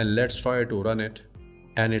one and let's try to run it.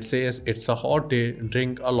 And it says it's a hot day,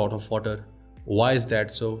 drink a lot of water. Why is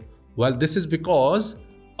that so? Well, this is because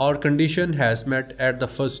our condition has met at the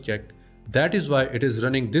first check. That is why it is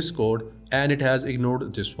running this code and it has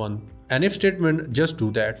ignored this one. An if statement just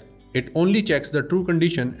do that. It only checks the true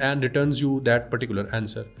condition and returns you that particular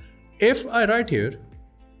answer. If I write here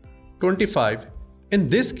 25, in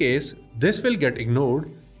this case, this will get ignored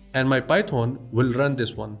and my Python will run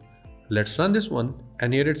this one. Let's run this one,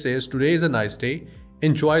 and here it says today is a nice day,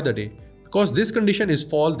 enjoy the day. Because this condition is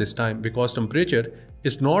false this time, because temperature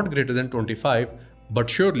is not greater than 25, but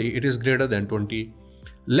surely it is greater than 20.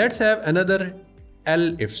 Let's have another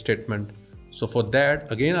elif statement. So for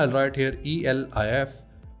that, again I'll write here elif,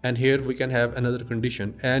 and here we can have another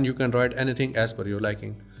condition, and you can write anything as per your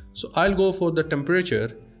liking. So I'll go for the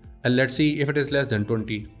temperature and let's see if it is less than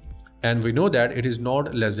 20. And we know that it is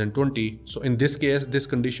not less than 20. So in this case, this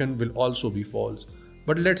condition will also be false.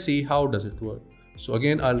 But let's see how does it work. So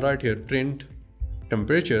again, I'll write here print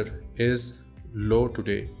temperature is low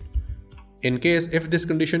today. In case if this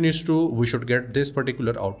condition is true, we should get this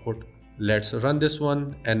particular output. Let's run this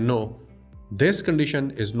one, and no, this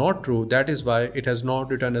condition is not true. That is why it has not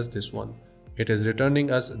returned us this one. It is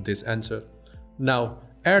returning us this answer. Now,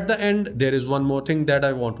 at the end, there is one more thing that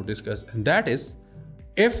I want to discuss, and that is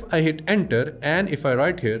if I hit enter and if I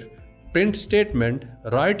write here print statement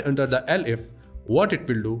right under the elif, what it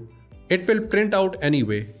will do? It will print out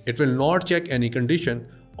anyway. It will not check any condition,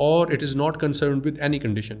 or it is not concerned with any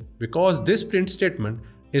condition, because this print statement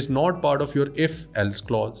is not part of your if-else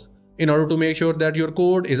clause. In order to make sure that your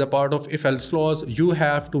code is a part of if-else clause, you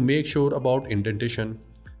have to make sure about indentation.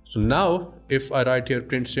 So now if I write here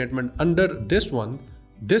print statement under this one,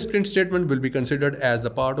 this print statement will be considered as a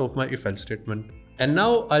part of my if-else statement. And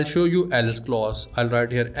now I'll show you else clause. I'll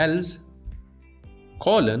write here else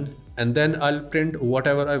colon, and then I'll print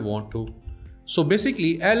whatever I want to. So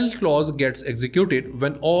basically else clause gets executed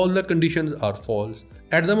when all the conditions are false.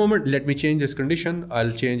 At the moment, let me change this condition.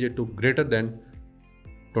 I'll change it to greater than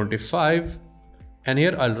 25, and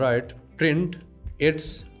here I'll write print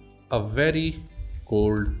it's a very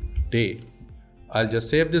cold day. I'll just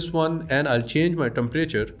save this one and I'll change my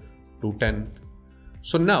temperature to 10.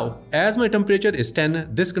 So now as my temperature is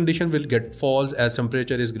 10, this condition will get false as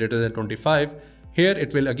temperature is greater than 25. Here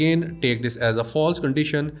it will again take this as a false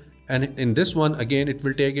condition, and in this one again it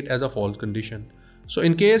will take it as a false condition. So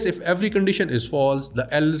in case if every condition is false, the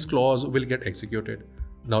else clause will get executed.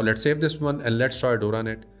 Now let's save this one and let's try to run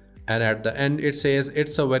it. And at the end it says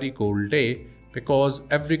it's a very cold day because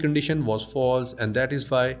every condition was false, and that is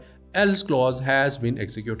why else clause has been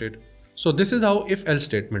executed. So this is how if-else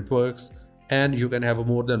statement works, and you can have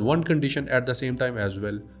more than one condition at the same time as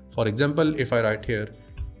well. For example, if I write here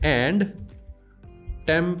and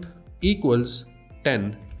temp equals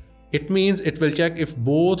 10, it means it will check if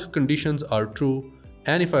both conditions are true,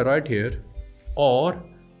 and if I write here or,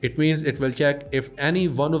 it means it will check if any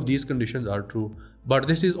one of these conditions are true. But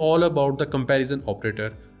this is all about the comparison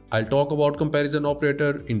operator. I'll talk about comparison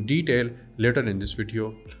operator in detail later in this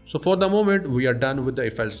video. So for the moment, we are done with the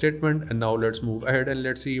if-else statement, and now let's move ahead and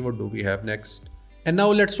let's see what do we have next. And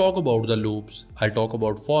now let's talk about the loops. I'll talk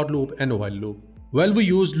about for loop and while loop. Well, we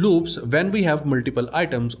use loops when we have multiple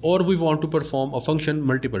items or we want to perform a function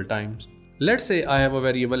multiple times. Let's say I have a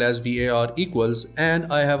variable as var equals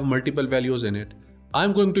and I have multiple values in it.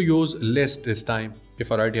 I'm going to use list this time.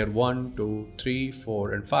 If I write here 1, 2, 3,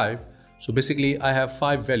 4 and 5. So basically I have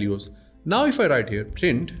 5 values. Now if I write here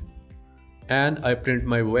print and I print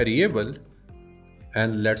my variable,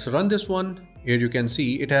 and let's run this one. Here you can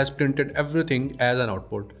see it has printed everything as an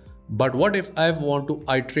output. But what if I want to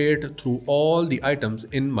iterate through all the items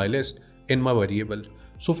in my list in my variable?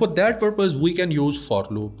 So for that purpose we can use for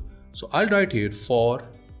loop. So I'll write here for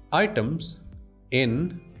items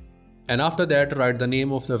in, and after that write the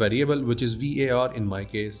name of the variable, which is var in my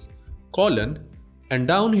case, colon, and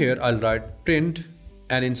down here I'll write print,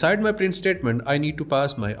 and inside my print statement I need to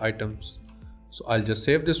pass my items. So I'll just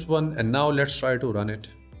save this one, and now let's try to run it.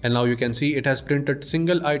 And now you can see it has printed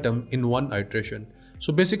single item in one iteration.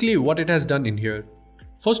 So basically what it has done in here,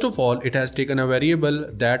 first of all, it has taken a variable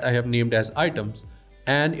that I have named as items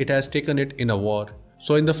and it has taken it in a var.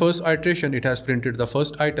 So in the first iteration it has printed the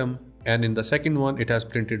first item, and in the second one it has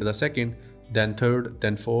printed the second, then third,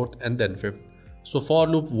 then fourth and then fifth. So for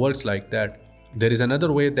loop works like that. There is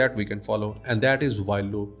another way that we can follow, and that is while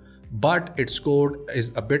loop, but its code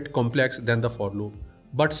is a bit complex than the for loop.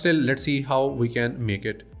 But still, let's see how we can make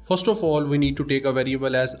it. First of all, we need to take a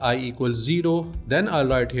variable as I equals 0. Then I'll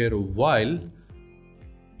write here while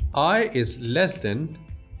I is less than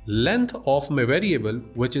length of my variable,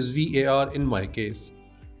 which is var in my case.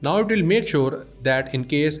 Now it will make sure that in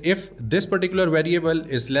case if this particular variable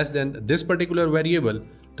is less than this particular variable,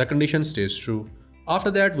 the condition stays true.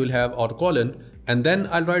 After that we'll have our colon, and then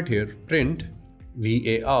I'll write here print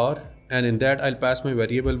var, and in that I'll pass my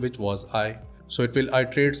variable which was I. So it will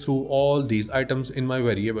iterate through all these items in my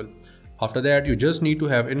variable. After that you just need to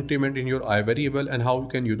have increment in your I variable, and how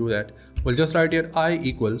can you do that? We'll just write here I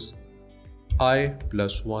equals I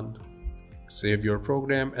plus 1. Save your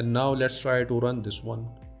program, and now let's try to run this one.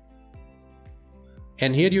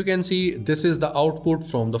 And here you can see this is the output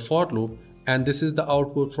from the for loop, and this is the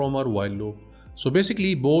output from our while loop. So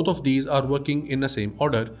basically both of these are working in the same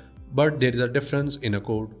order, but there is a difference in a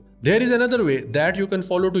code. There is another way that you can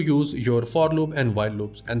follow to use your for loop and while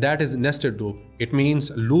loops, and that is nested loop. It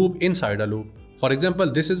means loop inside a loop. For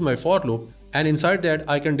example, this is my for loop, and inside that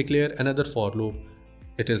I can declare another for loop.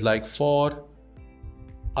 It is like for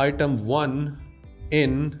item 1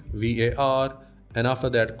 in var, and after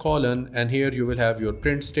that colon, and here you will have your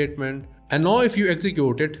print statement. And now if you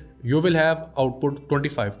execute it, you will have output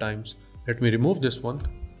 25 times. Let me remove this one.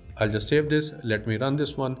 I'll just save this. Let me run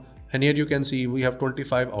this one. And here you can see we have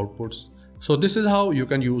 25 outputs. So this is how you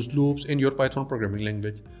can use loops in your Python programming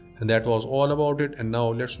language. And that was all about it. And now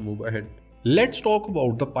let's move ahead. Let's talk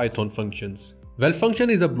about the Python functions. Well, function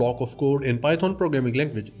is a block of code in Python programming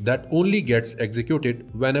language that only gets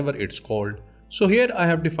executed whenever it's called. So here I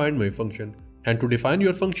have defined my function. And to define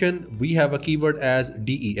your function, we have a keyword as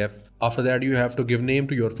def. After that, you have to give name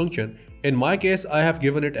to your function. In my case, I have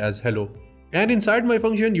given it as hello. And inside my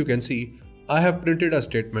function, you can see I have printed a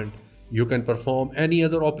statement. You can perform any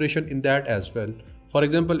other operation in that as well. For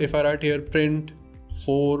example, if I write here print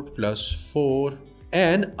 4 plus 4,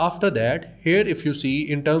 and after that, here if you see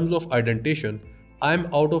in terms of indentation,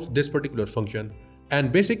 I'm out of this particular function.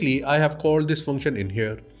 And basically, I have called this function in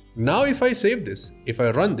here. Now if I save this, if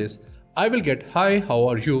I run this, I will get hi, how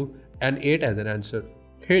are you, and 8 as an answer.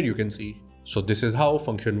 Here you can see. So this is how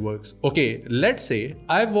function works. Okay, let's say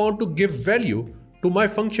I want to give value to my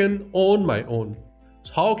function on my own.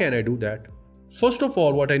 So how can I do that? First of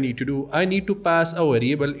all, what I need to do, I need to pass a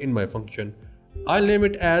variable in my function. I'll name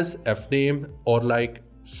it as fname or like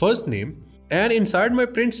first name. And inside my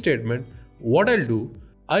print statement, what I'll do,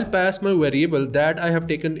 I'll pass my variable that I have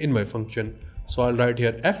taken in my function. So I'll write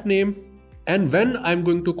here fname. And when I'm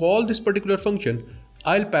going to call this particular function,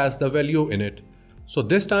 I'll pass the value in it. So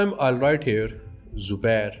this time I'll write here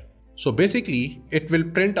Zubair. So basically it will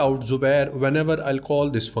print out Zubair whenever I'll call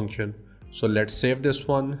this function. So let's save this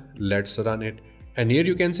one, let's run it. And here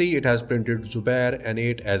you can see it has printed Zubair and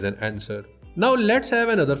 8 as an answer. Now let's have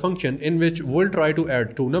another function in which we'll try to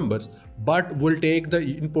add two numbers, but we'll take the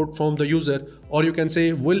input from the user, or you can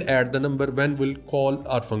say we'll add the number when we'll call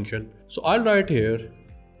our function. So I'll write here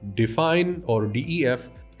define or def,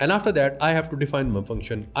 and after that I have to define my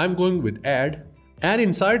function. I'm going with add, and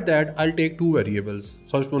inside that I'll take two variables.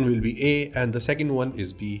 First one will be a and the second one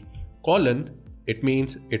is b. Colon, it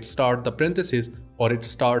means it starts the parenthesis or it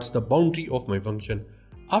starts the boundary of my function.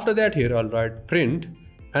 After that here I'll write print,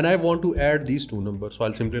 and I want to add these two numbers. So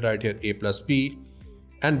I'll simply write here a plus b,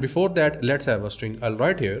 and before that let's have a string. I'll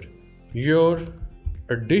write here your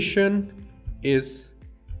addition is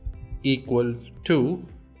equal to,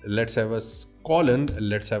 let's have a colon,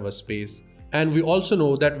 let's have a space. And we also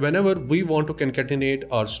know that whenever we want to concatenate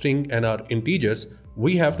our string and our integers,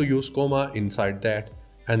 we have to use comma inside that.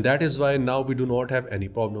 And that is why now we do not have any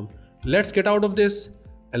problem. Let's get out of this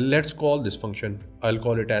and let's call this function. I'll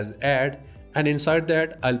call it as add, and inside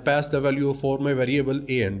that I'll pass the value for my variable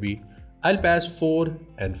a and b. I'll pass 4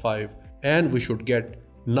 and 5, and we should get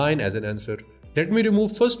 9 as an answer. Let me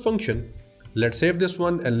remove first function. Let's save this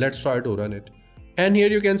one and let's try to run it. And here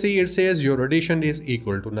you can see it says your addition is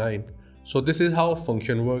equal to 9. So this is how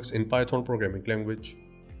function works in Python programming language.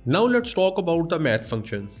 Now let's talk about the math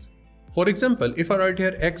functions. For example, if I write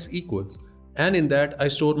here x equals, and in that I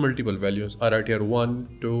store multiple values. I write here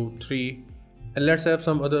 1, 2, 3, and let's have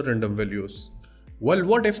some other random values. Well,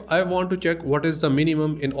 what if I want to check what is the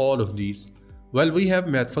minimum in all of these? Well, we have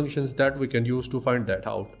math functions that we can use to find that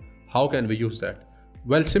out. How can we use that?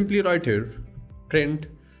 Well, simply write here print,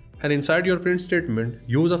 and inside your print statement,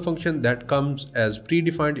 use a function that comes as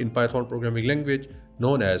predefined in Python programming language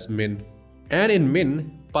known as min. And in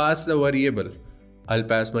min, pass the variable. I'll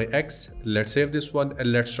pass my x, let's save this one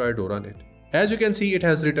and let's try to run it. As you can see, it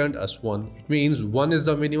has returned us 1. It means 1 is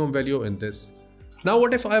the minimum value in this. Now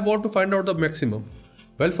what if I want to find out the maximum?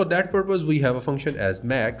 Well, for that purpose, we have a function as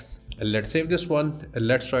max. And let's save this one and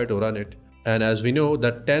let's try to run it. And as we know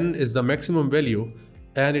that 10 is the maximum value,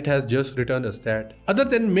 and it has just returned us that. Other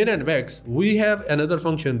than min and max, we have another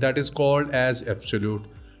function that is called as absolute,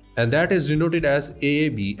 and that is denoted as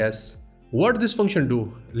abs. What this function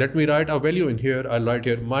do? Let me write a value in here. I'll write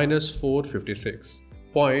here minus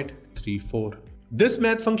 456.34. This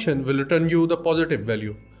math function will return you the positive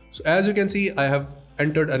value. So as you can see, I have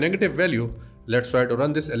entered a negative value. Let's try to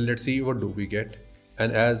run this and let's see what do we get.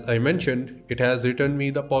 And as I mentioned, it has returned me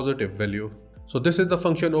the positive value. So this is the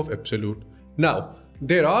function of absolute. Now,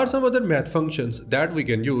 there are some other math functions that we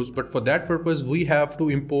can use, but for that purpose, we have to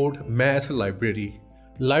import math library.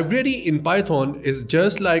 Library in Python is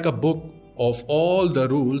just like a book of all the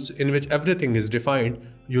rules in which everything is defined.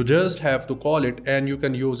 You just have to call it and you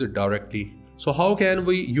can use it directly. So how can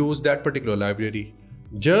we use that particular library?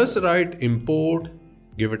 Just write import,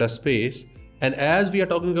 give it a space, and as we are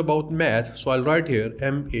talking about math, so I'll write here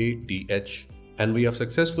math, and we have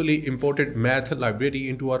successfully imported math library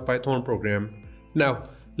into our Python program. Now,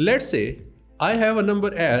 let's say I have a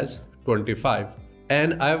number as 25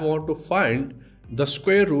 and I want to find the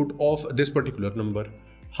square root of this particular number.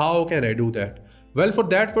 How can I do that? Well, for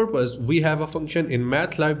that purpose, we have a function in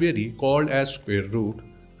math library called as square root.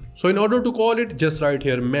 So in order to call it, just write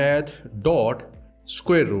here math dot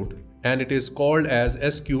square root, and it is called as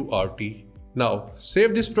sqrt. Now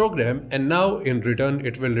save this program, and now in return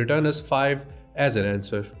it will return us 5 as an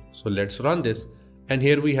answer. So let's run this, and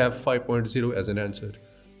here we have 5.0 as an answer.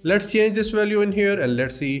 Let's change this value in here and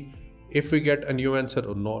let's see if we get a new answer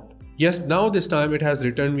or not. Yes, now this time it has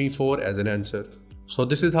returned me 4 as an answer. So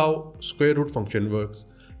this is how square root function works.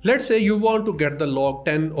 Let's say you want to get the log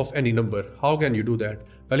 10 of any number. How can you do that?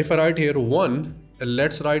 Well, if I write here 1, and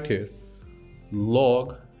let's write here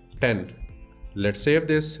log 10. Let's save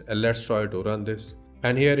this and let's try to run this.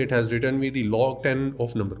 And here it has returned me the log 10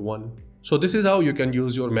 of number 1. So this is how you can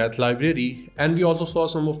use your math library, and we also saw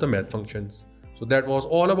some of the math functions. So that was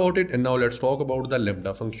all about it, and now let's talk about the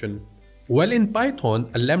lambda function. Well, in Python,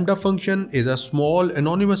 a lambda function is a small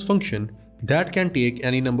anonymous function that can take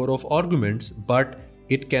any number of arguments, but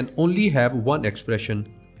it can only have one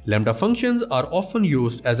expression. Lambda functions are often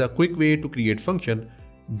used as a quick way to create functions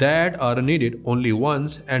that are needed only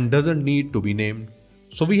once and doesn't need to be named.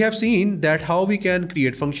 So we have seen that how we can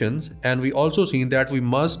create functions, and we also seen that we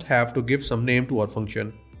must have to give some name to our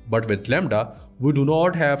function. But with lambda, we do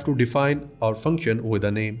not have to define our function with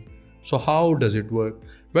a name. So how does it work?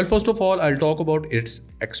 Well, first of all, I'll talk about its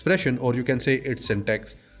expression, or you can say its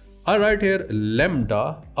syntax. I write here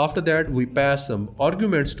lambda, after that we pass some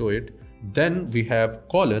arguments to it, then we have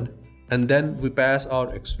colon, and then we pass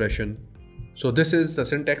our expression. So this is the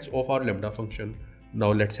syntax of our lambda function.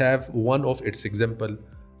 Now let's have one of its example.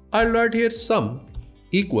 I'll write here sum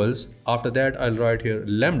equals, after that I'll write here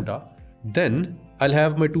lambda, then I'll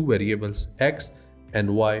have my two variables x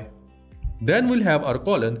and y. Then we'll have our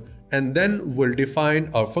colon, and then we'll define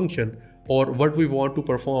our function or what we want to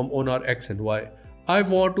perform on our x and y. I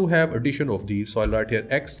want to have addition of these, so I'll write here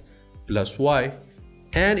x plus y,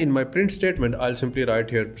 and in my print statement I'll simply write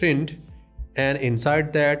here print, and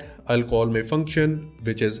inside that I'll call my function,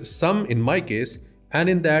 which is sum in my case, and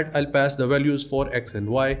in that I'll pass the values for x and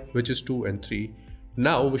y, which is 2 and 3.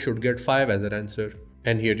 Now we should get 5 as an answer,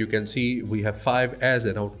 and here you can see we have 5 as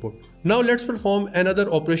an output. Now let's perform another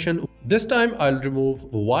operation. This time I'll remove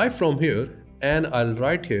y from here, and I'll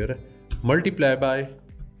write here multiply by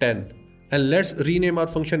 10. And let's rename our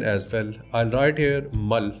function as well. I'll write here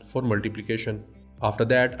mul for multiplication. After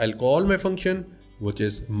that I'll call my function, which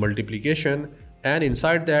is multiplication, and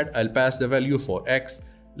inside that I'll pass the value for x.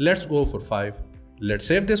 Let's go for 5. Let's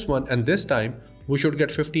save this one, and this time we should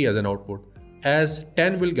get 50 as an output, as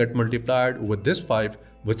 10 will get multiplied with this 5,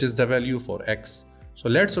 which is the value for x. So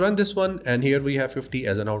let's run this one, and here we have 50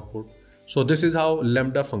 as an output. So this is how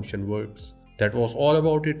lambda function works. That was all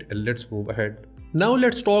about it, and let's move ahead. Now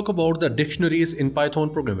let's talk about the dictionaries in Python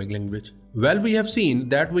programming language. Well, we have seen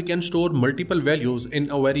that we can store multiple values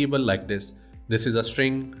in a variable like this. This is a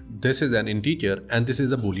string, this is an integer, and this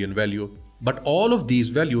is a boolean value. But all of these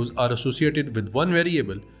values are associated with one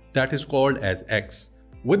variable that is called as x.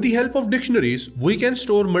 With the help of dictionaries, we can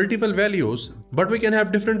store multiple values, but we can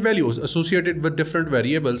have different values associated with different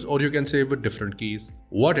variables, or you can say with different keys.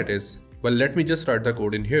 What it is? Well, let me just write the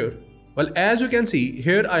code in here. Well, as you can see,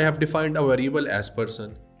 here I have defined a variable as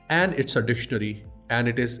person, and it's a dictionary, and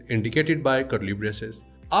it is indicated by curly braces.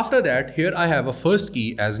 After that, here I have a first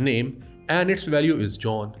key as name, and its value is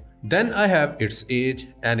John. Then I have its age,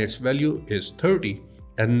 and its value is 30.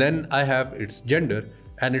 And then I have its gender,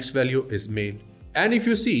 and its value is male. And if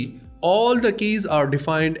you see, all the keys are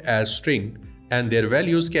defined as string, and their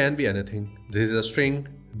values can be anything. This is a string,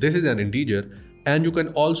 this is an integer, and you can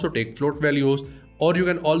also take float values, or you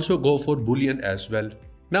can also go for boolean as well.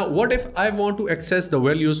 Now, what if I want to access the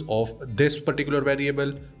values of this particular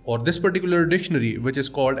variable or this particular dictionary, which is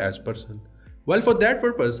called as person? Well, for that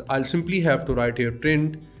purpose, I'll simply have to write here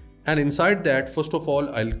print, and inside that, first of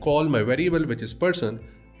all, I'll call my variable, which is person,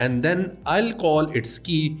 and then I'll call its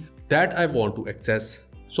key that I want to access.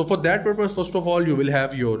 So for that purpose, first of all, you will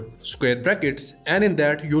have your square brackets, and in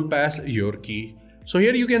that you'll pass your key. So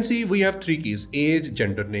here you can see we have 3 keys: age,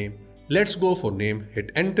 gender, name. Let's go for name,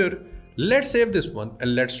 hit enter. Let's save this one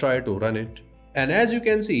and let's try to run it. And as you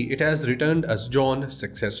can see, it has returned as John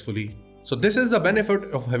successfully. So this is the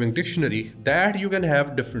benefit of having dictionary, that you can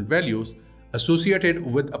have different values associated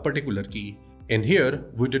with a particular key. In here,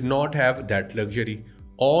 we did not have that luxury.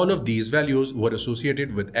 All of these values were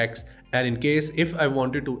associated with X, and in case if I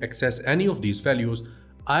wanted to access any of these values,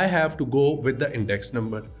 I have to go with the index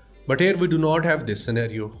number. But here we do not have this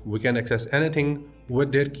scenario. We can access anything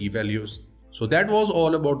with their key values. So that was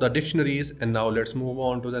all about the dictionaries, and now let's move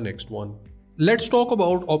on to the next one. Let's talk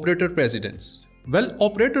about operator precedence. Well,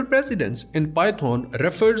 operator precedence in Python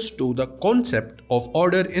refers to the concept of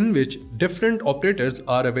order in which different operators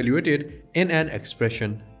are evaluated in an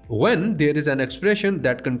expression. When there is an expression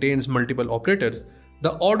that contains multiple operators,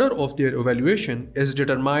 the order of their evaluation is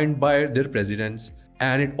determined by their precedence,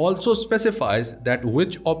 and it also specifies that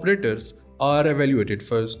which operators are evaluated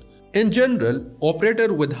first. In general,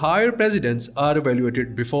 operators with higher precedence are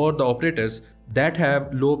evaluated before the operators that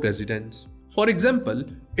have low precedence. For example,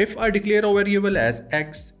 if I declare a variable as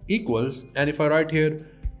x equals, and if I write here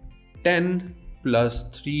 10 plus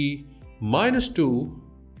 3 minus 2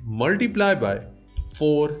 multiplied by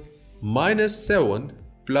 4 minus 7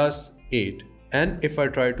 plus 8, and if I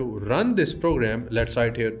try to run this program, let's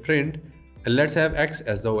write here print, and let's have x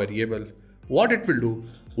as the variable. What it will do?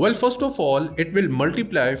 Well, first of all, it will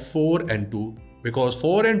multiply 4 and 2 because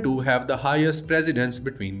 4 and 2 have the highest precedence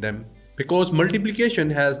between them. Because multiplication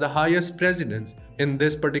has the highest precedence in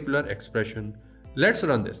this particular expression. Let's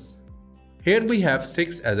run this. Here we have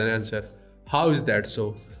 6 as an answer. How is that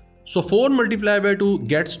so? So 4 multiplied by 2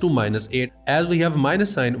 gets to minus 8 as we have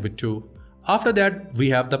minus sign with 2. After that we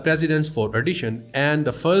have the precedence for addition, and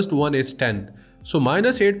the first one is 10. So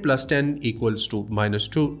minus 8 plus 10 equals to minus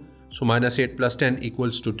 2. So minus 8 plus 10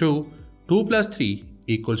 equals to 2. 2 plus 3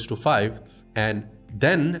 equals to 5. And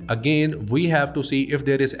then again we have to see if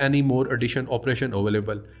there is any more addition operation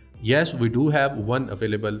available. Yes, we do have one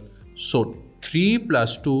available. So 3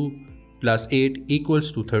 plus 2 plus 8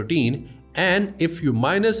 equals to 13. And if you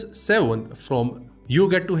minus 7 from, you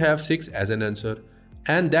get to have 6 as an answer.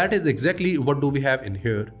 And that is exactly what do we have in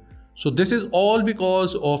here. So this is all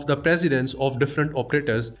because of the precedence of different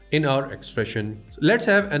operators in our expression. So let's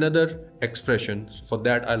have another expression. So for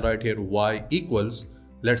that I'll write here y equals,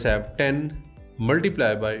 let's have 10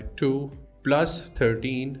 multiplied by 2 plus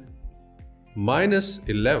 13 minus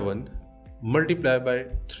 11 multiplied by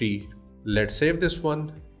 3. Let's save this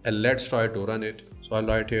one and let's try to run it. So I'll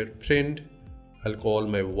write here print, I'll call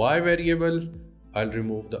my y variable, I'll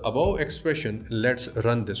remove the above expression, let's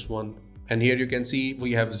run this one. And here you can see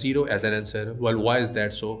we have 0 as an answer. Well, why is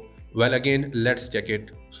that so? Well, again, let's check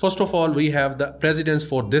it. First of all, we have the precedence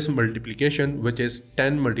for this multiplication, which is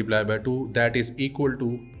 10 multiplied by 2, that is equal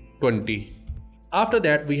to 20. After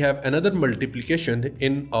that, we have another multiplication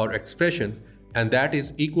in our expression, and that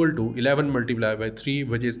is equal to 11 multiplied by 3,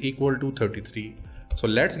 which is equal to 33. So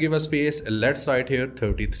let's give a space, let's write here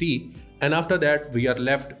 33, and after that we are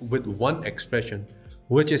left with one expression,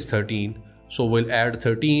 which is 13. So we'll add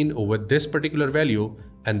 13 with this particular value,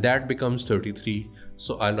 and that becomes 33.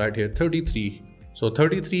 So I'll write here 33. So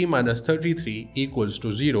 33 minus 33 equals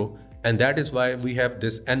to 0, and that is why we have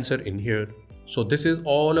this answer in here. So this is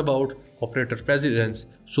all about operator precedence.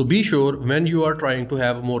 So be sure when you are trying to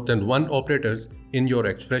have more than one operators in your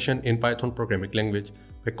expression in Python programming language,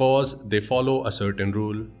 because they follow a certain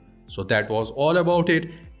rule. So that was all about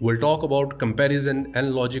it. We'll talk about comparison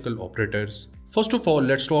and logical operators. First of all,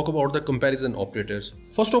 let's talk about the comparison operators.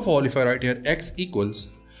 First of all, if I write here x equals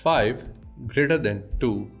 5 greater than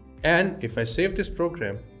 2, and if I save this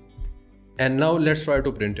program, and now let's try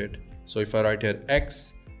to print it. So if I write here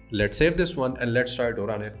x, let's save this one and let's try to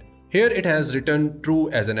run it. Here it has returned true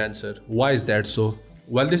as an answer. Why is that so?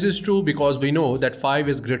 Well, this is true because we know that 5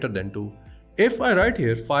 is greater than 2. If I write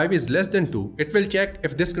here 5 is less than 2, it will check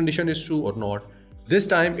if this condition is true or not. This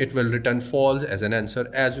time it will return false as an answer,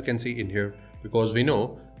 as you can see in here, because we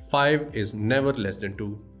know 5 is never less than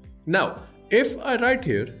 2. Now, if I write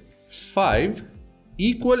here 5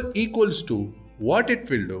 equals to, what it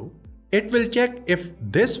will do? It will check if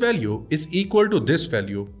this value is equal to this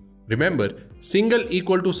value. Remember, single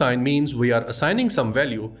equal to sign means we are assigning some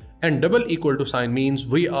value, and double equal to sign means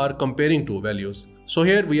we are comparing two values. So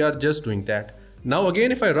here we are just doing that. Now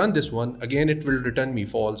again, if I run this one, again it will return me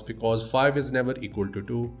false because 5 is never equal to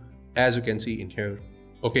 2, as you can see in here.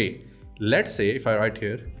 Okay, let's say if I write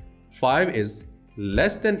here 5 is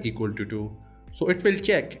less than equal to 2. So it will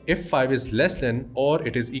check if 5 is less than or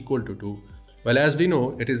it is equal to 2. Well, as we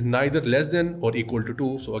know, it is neither less than or equal to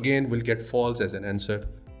 2. So again, we'll get false as an answer.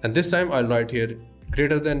 And this time I'll write here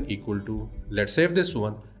greater than equal to. Let's save this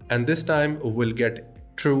one. And this time we'll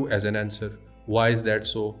get true as an answer. Why is that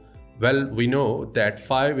so? Well, we know that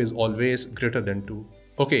 5 is always greater than 2.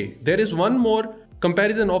 Okay, there is one more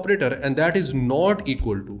comparison operator, and that is not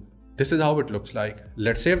equal to. This is how it looks like.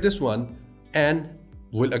 Let's save this one and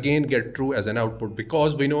we'll again get true as an output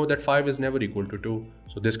because we know that 5 is never equal to 2.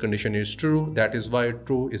 So this condition is true. That is why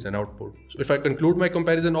true is an output. So if I conclude my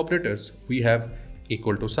comparison operators, we have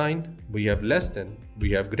equal to sign, we have less than,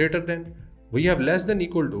 we have greater than, we have less than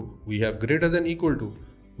equal to, we have greater than equal to,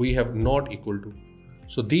 we have not equal to.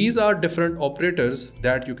 So these are different operators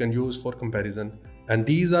that you can use for comparison, and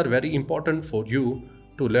these are very important for you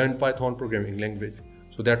to learn Python programming language.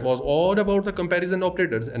 So that was all about the comparison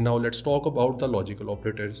operators, and now let's talk about the logical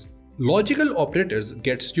operators. Logical operators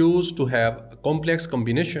gets used to have complex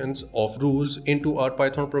combinations of rules into our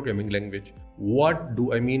Python programming language. What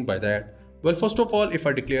do I mean by that? Well, first of all, if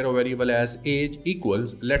I declare a variable as age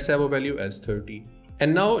equals, let's have a value as 30.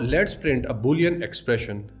 And now let's print a Boolean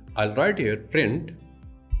expression. I'll write here print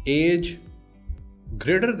age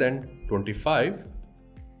greater than 25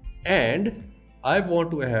 and I want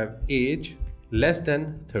to have age less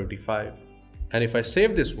than 35. And if I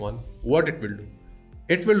save this one, what it will do?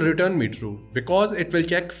 It will return me true because it will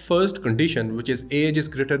check first condition, which is age is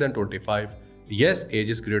greater than 25. Yes, age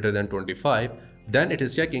is greater than 25. Then it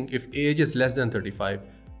is checking if age is less than 35.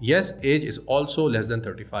 Yes, age is also less than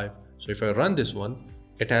 35. So if I run this one,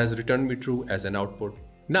 it has returned me true as an output.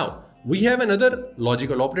 Now we have another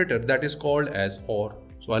logical operator that is called as OR.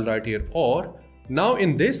 So I'll write here OR. Now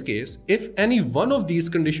in this case, if any one of these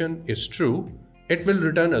condition is true, it will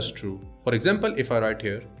return us true. For example, if I write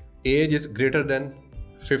here age is greater than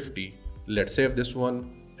 50. Let's save this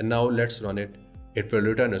one and now let's run it. It will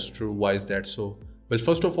return us true. Why is that so? Well,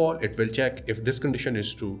 first of all, it will check if this condition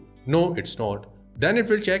is true. No, it's not. Then it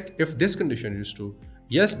will check if this condition is true.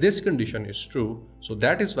 Yes, this condition is true. So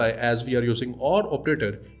that is why as we are using OR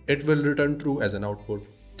operator, it will return true as an output,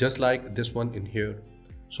 just like this one in here.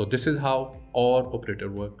 So this is how OR operator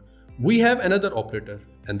work. We have another operator,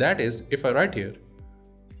 and that is if I write here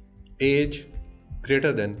age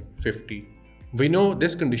greater than 50. We know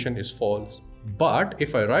this condition is false, but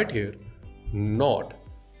if I write here not,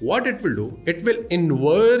 what it will do, it will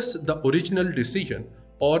inverse the original decision,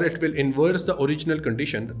 or it will inverse the original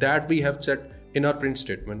condition that we have set in our print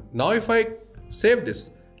statement. Now if I save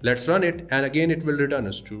this, let's run it, and again it will return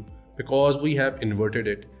us true because we have inverted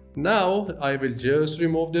it. Now I will just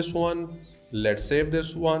remove this one, let's save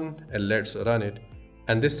this one and let's run it,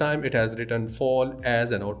 and this time it has returned false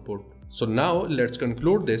as an output. So now let's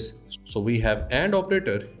conclude this. So we have AND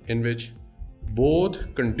operator in which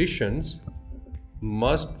both conditions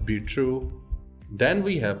must be true. Then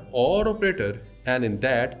we have OR operator, and in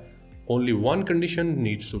that only one condition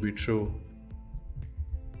needs to be true.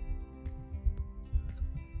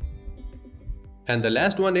 And the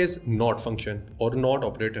last one is NOT function or NOT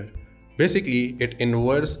operator. Basically, it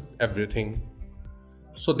inverts everything.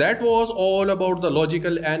 So that was all about the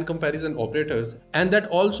logical and comparison operators, and that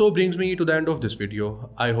also brings me to the end of this video.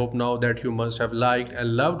 I hope now that you must have liked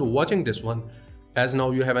and loved watching this one, as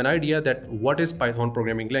now you have an idea that what is Python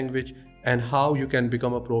programming language and how you can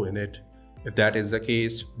become a pro in it. If that is the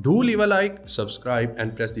case, do leave a like, subscribe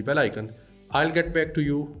and press the bell icon. I'll get back to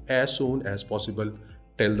you as soon as possible.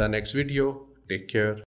 Till the next video, take care.